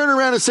can you turn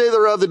around and say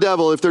they're of the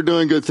devil if they're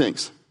doing good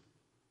things?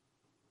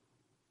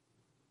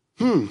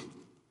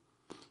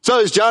 So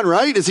is John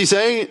right? Is he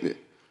saying?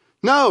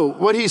 No,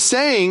 what he's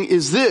saying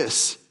is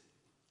this.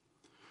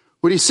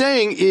 What he's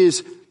saying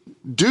is,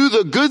 do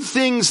the good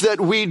things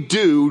that we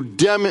do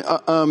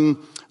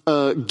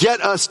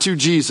get us to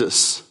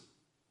Jesus?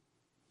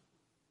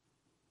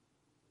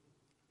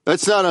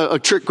 That's not a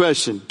trick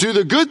question. Do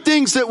the good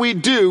things that we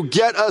do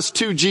get us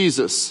to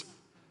Jesus?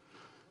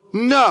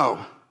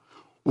 No.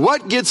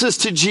 What gets us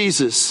to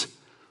Jesus?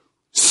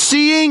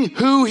 Seeing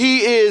who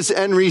he is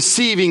and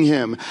receiving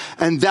him.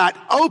 And that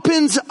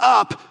opens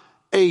up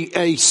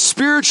a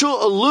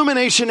spiritual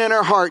illumination in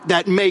our heart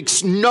that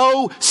makes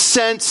no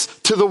sense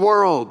to the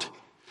world.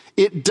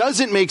 It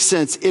doesn't make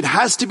sense. It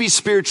has to be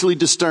spiritually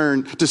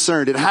discerned.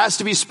 It has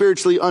to be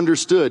spiritually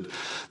understood.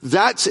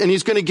 And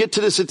he's going to get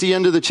to this at the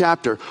end of the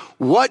chapter.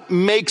 What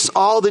makes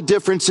all the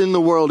difference in the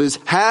world is,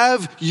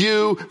 have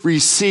you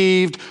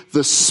received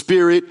the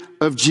Spirit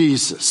of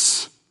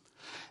Jesus?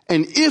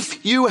 And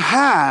if you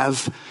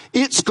have,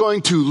 it's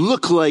going to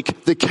look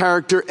like the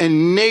character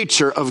and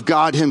nature of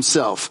God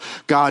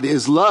himself. God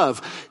is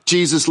love.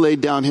 Jesus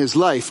laid down his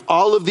life.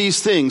 All of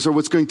these things are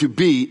what's going to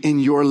be in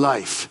your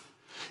life.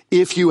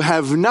 If you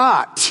have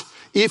not,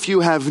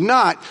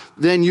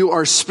 then you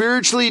are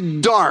spiritually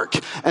dark.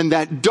 And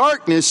that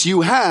darkness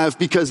you have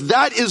because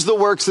that is the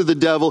works of the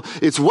devil.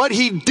 It's what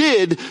he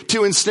did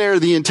to ensnare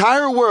the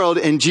entire world,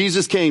 and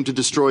Jesus came to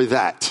destroy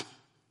that.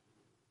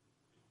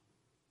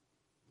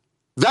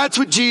 That's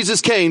what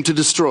Jesus came to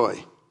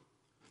destroy.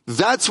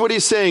 That's what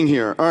he's saying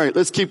here. All right,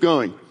 let's keep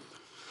going.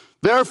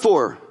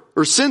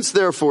 Since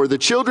therefore the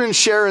children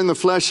share in the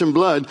flesh and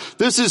blood,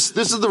 this is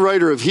the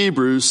writer of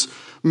Hebrews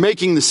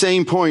making the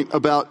same point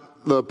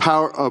about the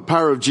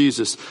power of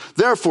Jesus.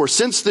 Therefore,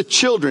 since the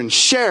children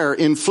share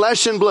in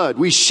flesh and blood,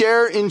 we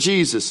share in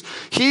Jesus.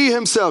 He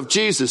himself,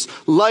 Jesus,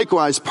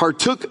 likewise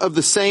partook of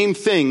the same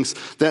things,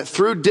 that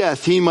through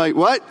death he might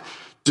what?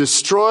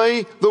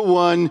 Destroy the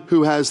one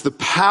who has the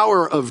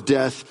power of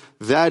death,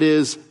 that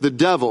is, the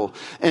devil,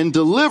 and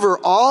deliver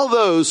all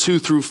those who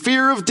through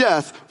fear of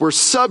death were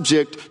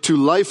subject to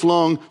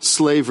lifelong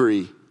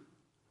slavery.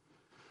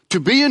 To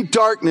be in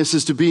darkness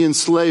is to be in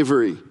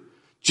slavery.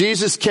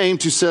 Jesus came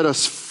to set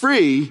us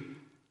free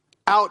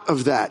out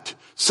of that.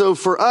 So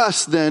for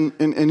us then,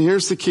 and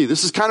here's the key.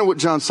 This is kind of what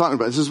John's talking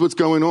about. This is what's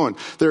going on.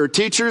 There are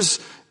teachers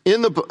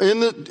in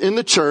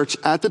the church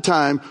at the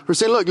time who are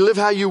saying, look, live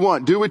how you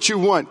want. Do what you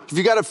want. If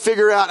you got to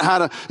figure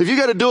out if you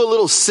got to do a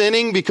little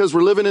sinning because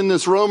we're living in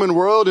this Roman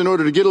world in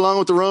order to get along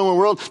with the Roman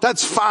world,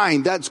 that's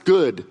fine. That's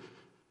good.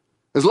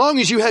 As long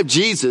as you have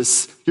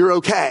Jesus, you're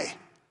okay.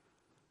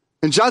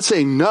 And John's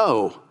saying,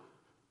 no.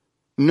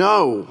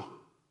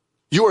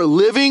 You are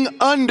living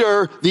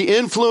under the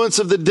influence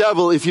of the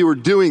devil if you are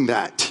doing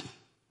that.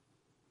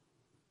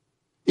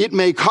 It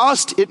may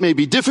cost, it may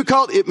be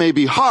difficult, it may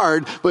be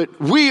hard, but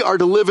we are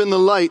to live in the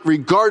light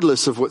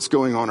regardless of what's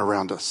going on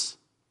around us.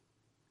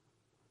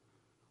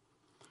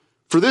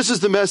 For this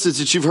is the message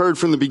that you've heard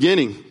from the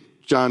beginning,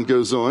 John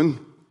goes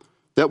on,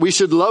 that we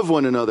should love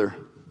one another.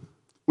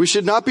 We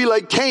should not be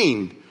like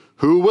Cain,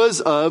 who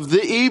was of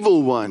the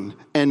evil one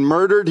and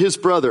murdered his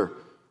brother.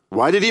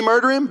 Why did he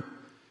murder him?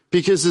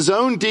 Because his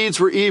own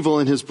deeds were evil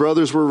and his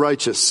brothers were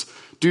righteous.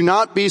 Do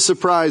not be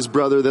surprised,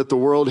 brother, that the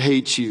world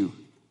hates you.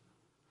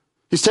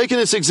 He's taking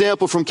this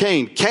example from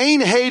Cain.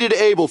 Cain hated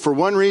Abel for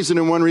one reason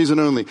and one reason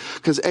only.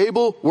 Because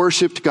Abel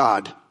worshiped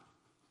God.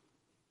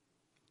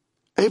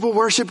 Abel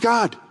worshiped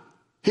God.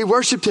 He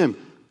worshiped him.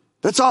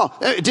 That's all.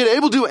 Did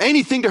Abel do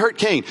anything to hurt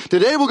Cain?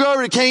 Did Abel go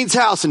over to Cain's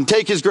house and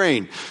take his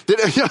grain?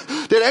 Did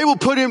Abel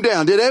put him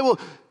down?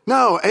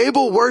 No,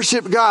 Abel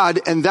worshiped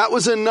God, and that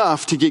was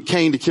enough to get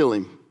Cain to kill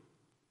him.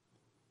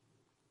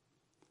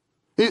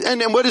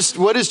 And what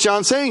is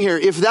John saying here?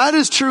 If that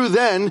is true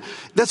then,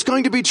 that's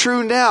going to be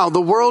true now.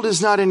 The world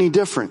is not any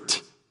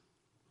different.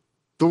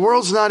 The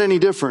world's not any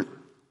different.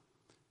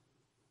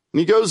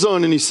 And he goes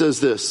on and he says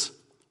this.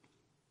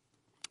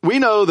 We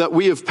know that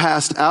we have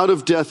passed out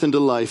of death into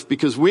life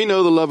because we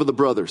know the love of the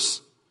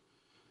brothers.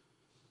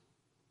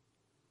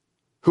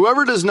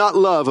 Whoever does not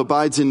love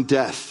abides in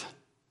death.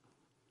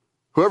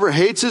 Whoever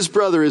hates his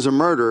brother is a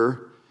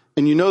murderer,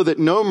 and you know that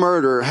no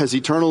murderer has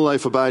eternal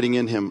life abiding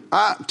in him.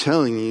 I'm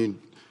telling you,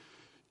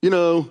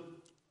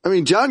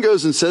 John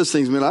goes and says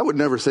things, man, I would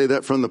never say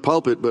that from the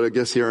pulpit, but I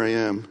guess here I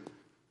am.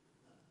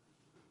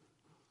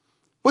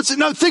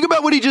 No, think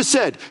about what he just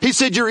said. He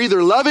said, you're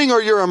either loving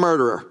or you're a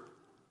murderer.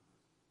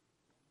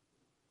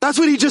 That's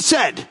what he just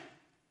said.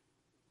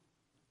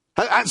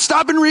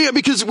 Stop and read,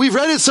 because we've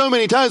read it so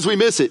many times we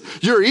miss it.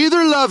 You're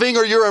either loving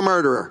or you're a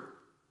murderer.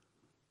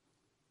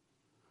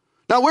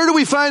 Now, where do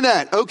we find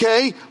that?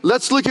 Okay,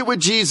 let's look at what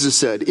Jesus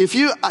said. If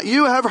you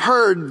have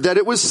heard that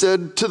it was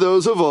said to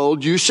those of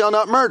old, you shall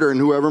not murder, and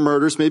whoever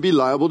murders may be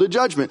liable to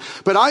judgment.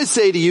 But I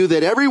say to you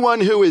that everyone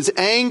who is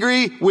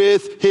angry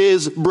with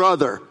his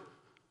brother,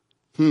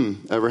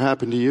 ever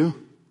happened to you?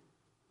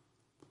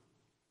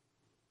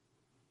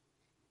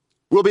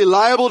 Will be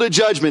liable to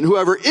judgment.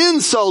 Whoever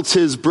insults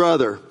his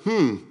brother,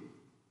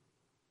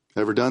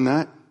 ever done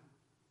that?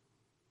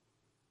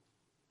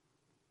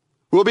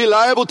 Will be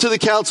liable to the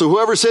council.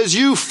 Whoever says,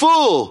 you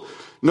fool.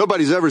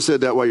 Nobody's ever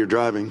said that while you're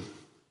driving.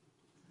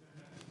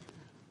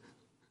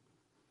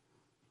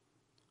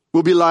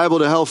 Will be liable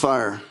to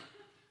hellfire.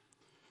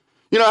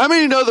 You know, how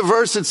many know the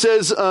verse that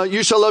says,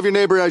 you shall love your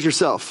neighbor as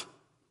yourself?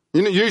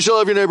 You shall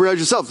love your neighbor as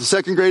yourself, the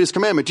second greatest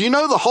commandment. Do you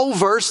know the whole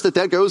verse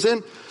that goes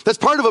in? That's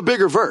part of a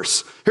bigger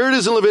verse. Here it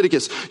is in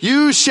Leviticus.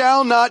 You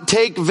shall not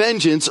take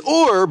vengeance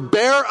or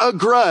bear a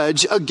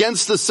grudge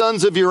against the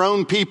sons of your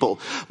own people,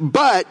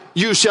 but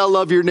you shall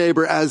love your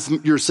neighbor as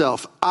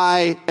yourself.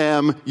 I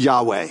am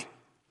Yahweh.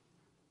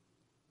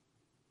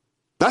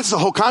 That's the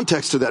whole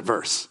context of that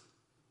verse.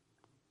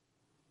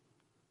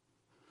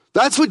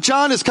 That's what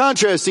John is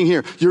contrasting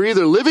here. You're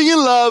either living in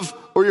love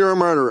or you're a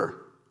murderer.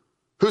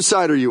 Whose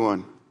side are you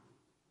on?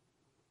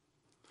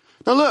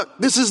 Now look,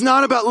 this is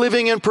not about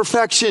living in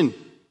perfection.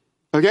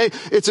 Okay?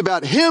 It's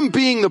about him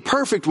being the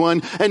perfect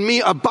one and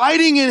me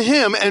abiding in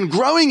him and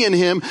growing in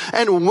him.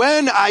 And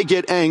when I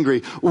get angry,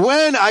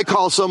 when I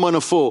call someone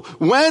a fool,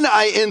 when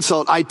I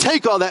insult, I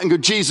take all that and go,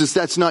 Jesus,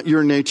 that's not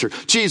your nature.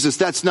 Jesus,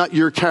 that's not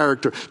your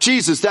character.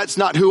 Jesus, that's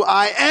not who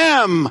I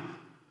am.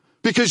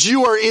 Because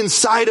you are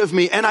inside of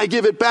me, and I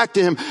give it back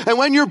to him. And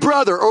when your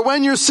brother or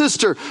when your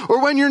sister or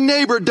when your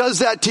neighbor does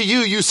that to you,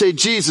 you say,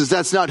 Jesus,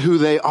 that's not who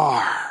they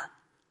are.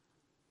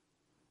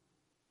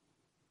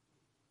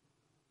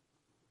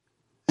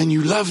 And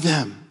you love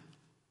them.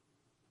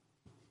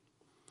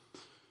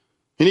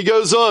 And he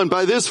goes on,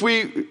 by this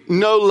we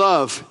know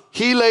love.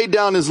 He laid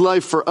down his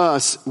life for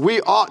us.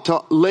 We ought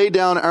to lay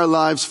down our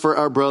lives for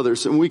our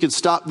brothers. And we could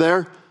stop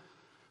there.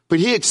 But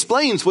he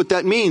explains what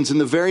that means in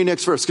the very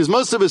next verse. Because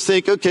most of us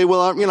think, okay,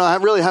 well, I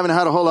really haven't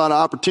had a whole lot of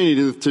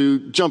opportunity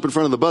to jump in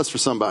front of the bus for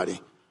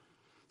somebody.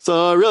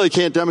 So I really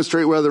can't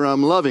demonstrate whether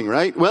I'm loving,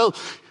 right? Well,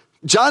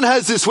 John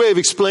has this way of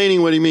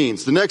explaining what he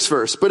means. The next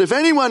verse. But if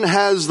anyone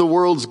has the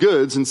world's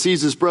goods and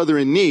sees his brother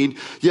in need,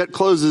 yet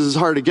closes his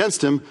heart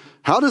against him,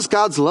 how does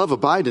God's love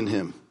abide in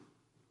him?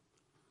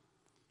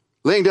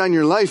 Laying down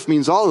your life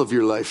means all of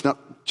your life,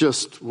 not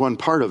just one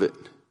part of it.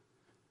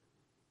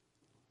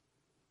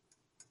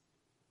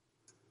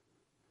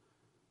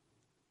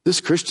 This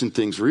Christian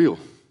thing's real.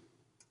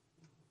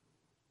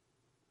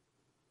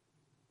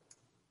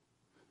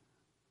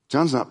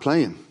 John's not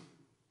playing.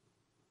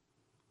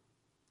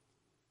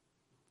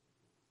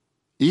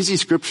 Easy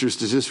scriptures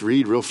to just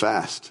read real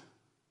fast.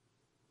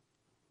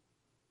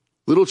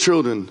 Little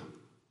children,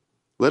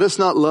 let us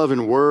not love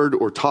in word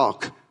or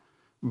talk,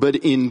 but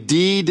in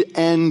deed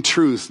and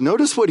truth.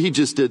 Notice what he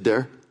just did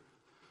there.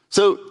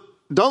 So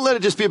don't let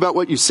it just be about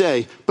what you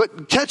say,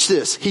 but catch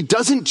this. He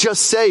doesn't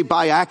just say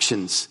by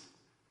actions.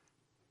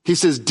 He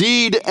says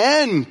deed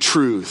and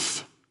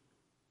truth.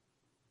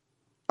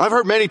 I've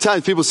heard many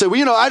times people say,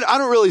 well, I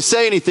don't really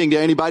say anything to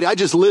anybody. I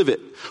just live it.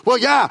 Well,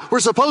 yeah,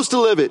 we're supposed to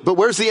live it, but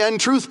where's the end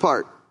truth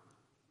part?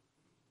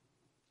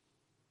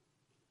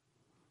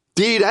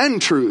 Deed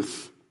and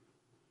truth.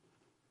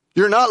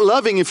 You're not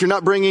loving if you're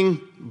not bringing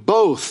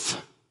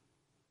both.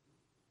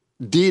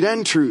 Deed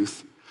and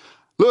truth.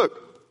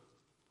 Look,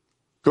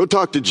 go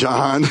talk to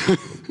John.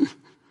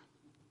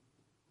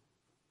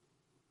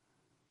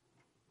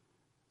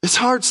 It's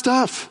hard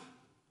stuff.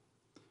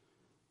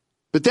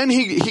 But then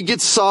he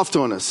gets soft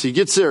on us. He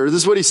gets there.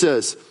 This is what he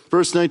says.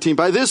 Verse 19.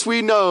 By this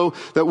we know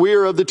that we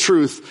are of the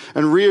truth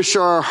and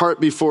reassure our heart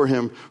before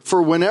him.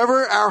 For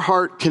whenever our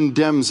heart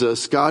condemns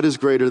us, God is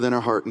greater than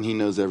our heart and he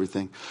knows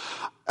everything.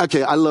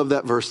 Okay, I love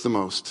that verse the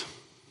most.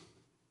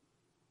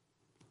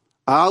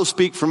 I'll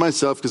speak for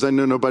myself because I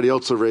know nobody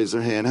else will raise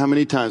their hand. How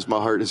many times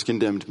my heart has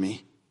condemned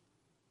me?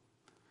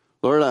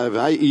 Lord, have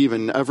I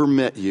even ever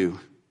met you?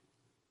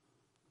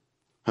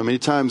 How many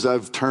times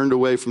I've turned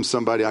away from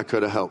somebody I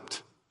could have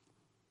helped?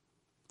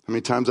 How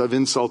many times I've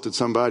insulted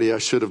somebody I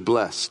should have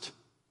blessed?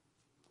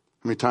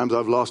 How many times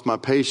I've lost my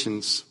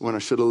patience when I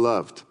should have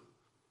loved?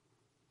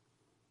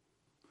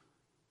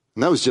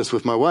 And that was just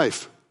with my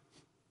wife.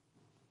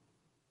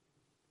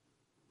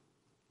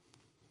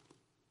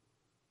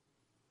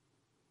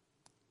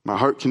 My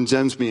heart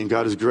condemns me and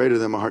God is greater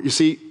than my heart. You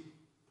see,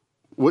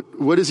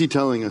 what is he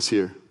telling us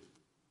here?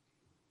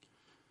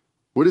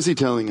 What is he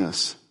telling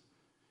us?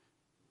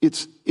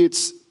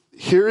 It's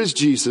here is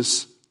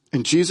Jesus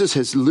And Jesus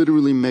has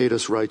literally made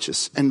us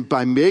righteous. And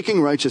by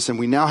making righteous, and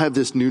we now have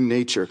this new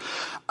nature,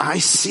 I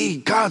see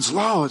God's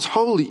law. It's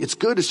holy. It's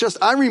good. It's just,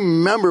 I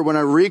remember when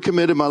I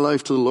recommitted my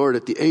life to the Lord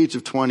at the age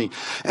of 20,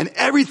 and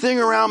everything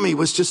around me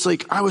was just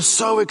like, I was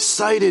so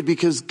excited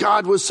because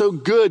God was so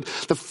good.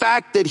 The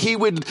fact that he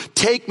would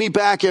take me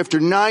back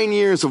after 9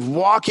 years of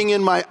walking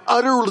in my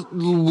utter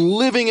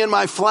living in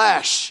my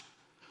flesh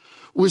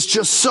was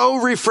just so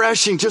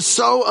refreshing, just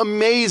so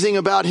amazing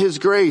about his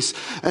grace.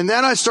 And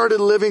then I started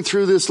living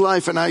through this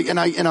life, and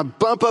I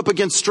bump up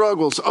against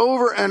struggles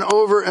over and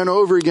over and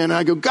over again. And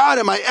I go, God,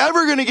 am I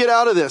ever going to get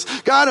out of this?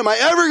 God, am I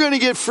ever going to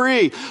get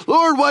free?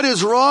 Lord, what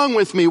is wrong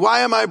with me?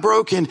 Why am I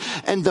broken?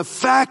 And the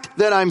fact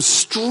that I'm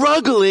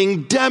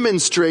struggling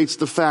demonstrates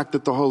the fact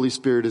that the Holy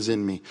Spirit is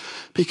in me.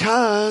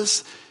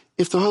 Because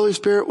if the Holy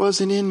Spirit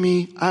wasn't in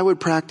me, I would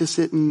practice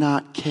it and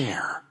not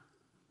care.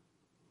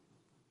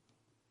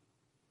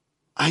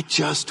 I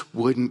just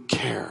wouldn't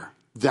care.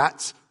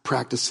 That's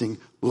practicing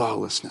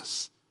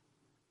lawlessness.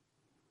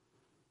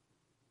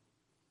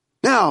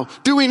 Now,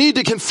 do we need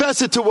to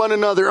confess it to one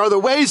another? Are there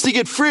ways to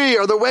get free?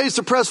 Are there ways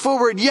to press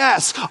forward?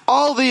 Yes,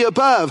 all the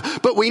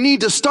above. But we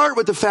need to start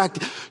with the fact,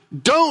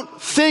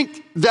 don't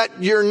think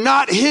that you're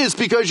not his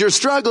because you're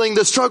struggling.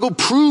 The struggle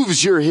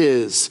proves you're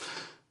his.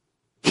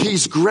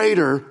 He's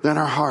greater than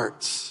our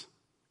hearts.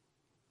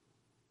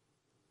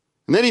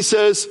 And then he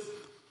says,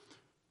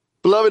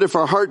 beloved, if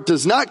our heart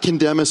does not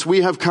condemn us,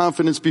 we have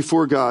confidence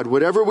before God.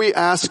 Whatever we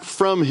ask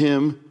from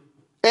him,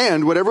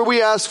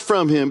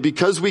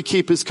 because we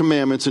keep his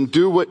commandments and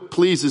do what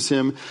pleases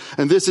him,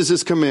 and this is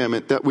his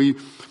commandment, that we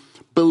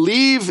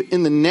believe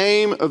in the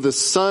name of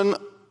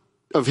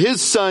of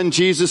his son,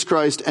 Jesus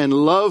Christ, and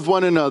love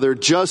one another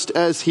just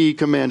as he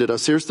commanded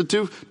us. Here's the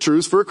two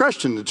truths for a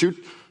Christian, the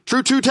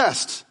true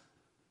tests.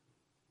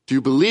 Do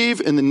you believe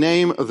in the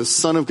name of the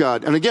Son of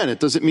God? And again, it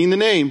doesn't mean the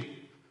name.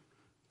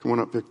 Come on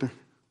up, Victor.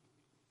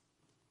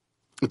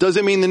 It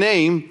doesn't mean the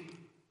name,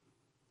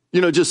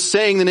 just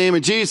saying the name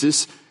of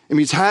Jesus. It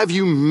means, have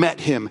you met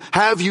him?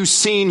 Have you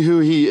seen who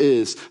he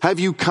is? Have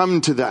you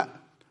come to that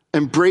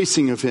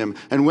embracing of him?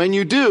 And when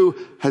you do,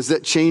 has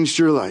that changed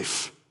your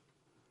life?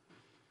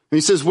 And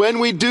he says, when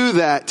we do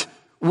that,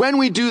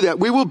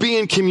 we will be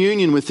in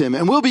communion with him,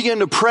 and we'll begin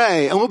to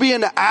pray, and we'll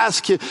begin to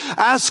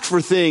ask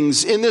for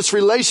things in this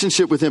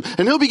relationship with him,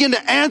 and he'll begin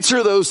to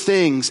answer those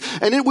things,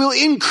 and it will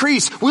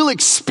increase. We'll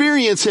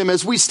experience him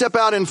as we step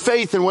out in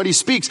faith in what he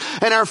speaks,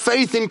 and our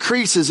faith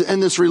increases,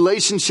 and this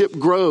relationship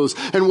grows,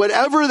 and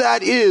whatever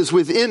that is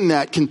within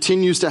that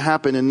continues to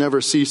happen and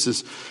never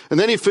ceases. And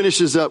then he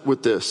finishes up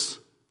with this.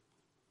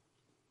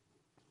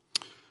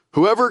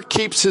 Whoever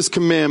keeps his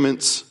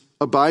commandments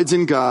abides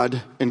in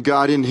God, and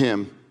God in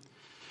him.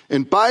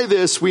 And by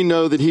this we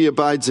know that he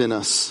abides in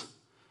us,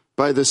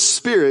 by the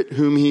Spirit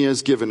whom he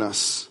has given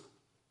us.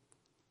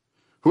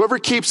 Whoever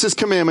keeps his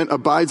commandment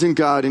abides in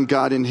God and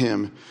God in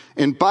him.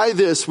 And by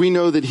this we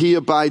know that he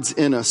abides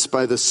in us,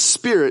 by the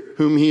Spirit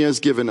whom he has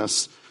given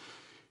us.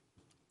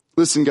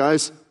 Listen,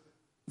 guys,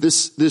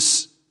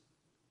 this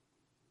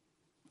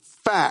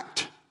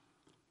fact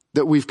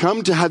that we've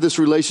come to have this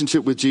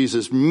relationship with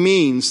Jesus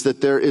means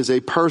that there is a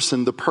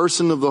person, the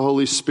person of the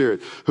Holy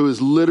Spirit, who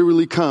has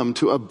literally come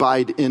to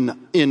abide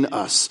in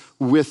us,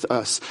 with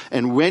us.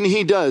 And when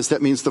he does,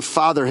 that means the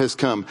Father has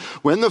come.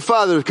 When the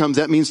Father comes,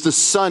 that means the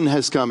Son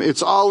has come.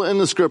 It's all in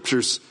the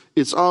scriptures.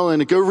 It's all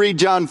in it. Go read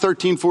John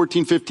 13,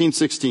 14, 15,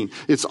 16.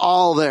 It's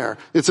all there.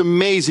 It's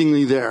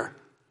amazingly there.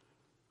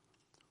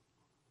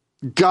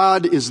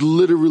 God is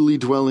literally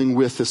dwelling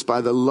with us by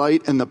the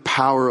light and the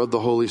power of the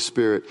Holy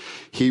Spirit.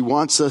 He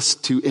wants us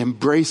to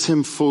embrace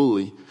him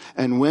fully.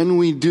 And when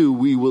we do,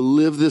 we will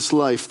live this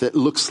life that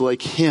looks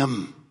like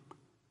him.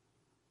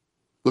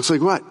 Looks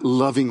like what?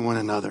 Loving one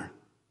another.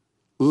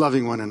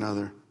 Loving one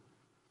another.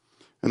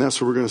 And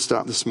that's where we're going to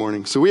stop this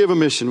morning. So we have a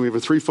mission. We have a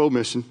threefold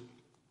mission.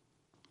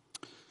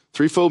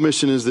 Threefold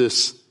mission is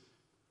this.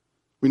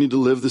 We need to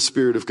live the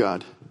Spirit of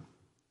God.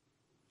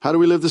 How do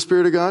we live the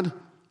Spirit of God?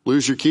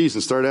 Lose your keys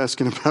and start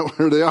asking about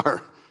where they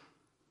are.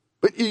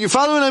 But you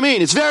follow what I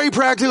mean? It's very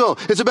practical.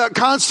 It's about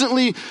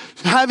constantly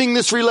having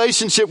this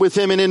relationship with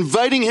him and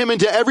inviting him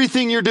into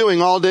everything you're doing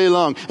all day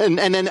long and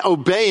then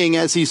obeying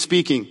as he's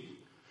speaking.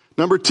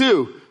 Number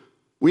 2,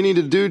 we need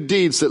to do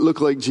deeds that look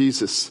like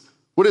Jesus.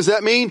 What does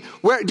that mean?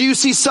 Where do you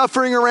see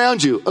suffering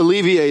around you?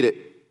 Alleviate it.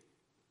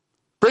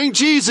 Bring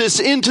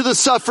Jesus into the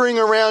suffering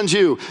around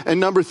you.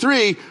 And number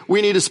 3,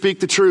 we need to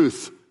speak the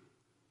truth.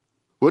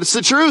 What is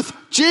the truth?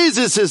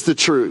 Jesus is the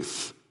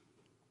truth.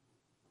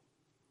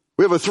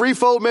 We have a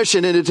threefold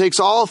mission, and it takes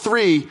all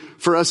three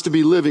for us to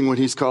be living what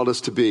he's called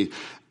us to be.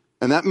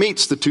 And that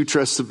meets the two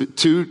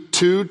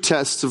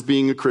tests of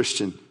being a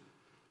Christian.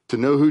 To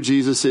know who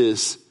Jesus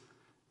is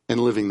and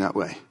living that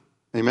way.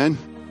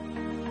 Amen.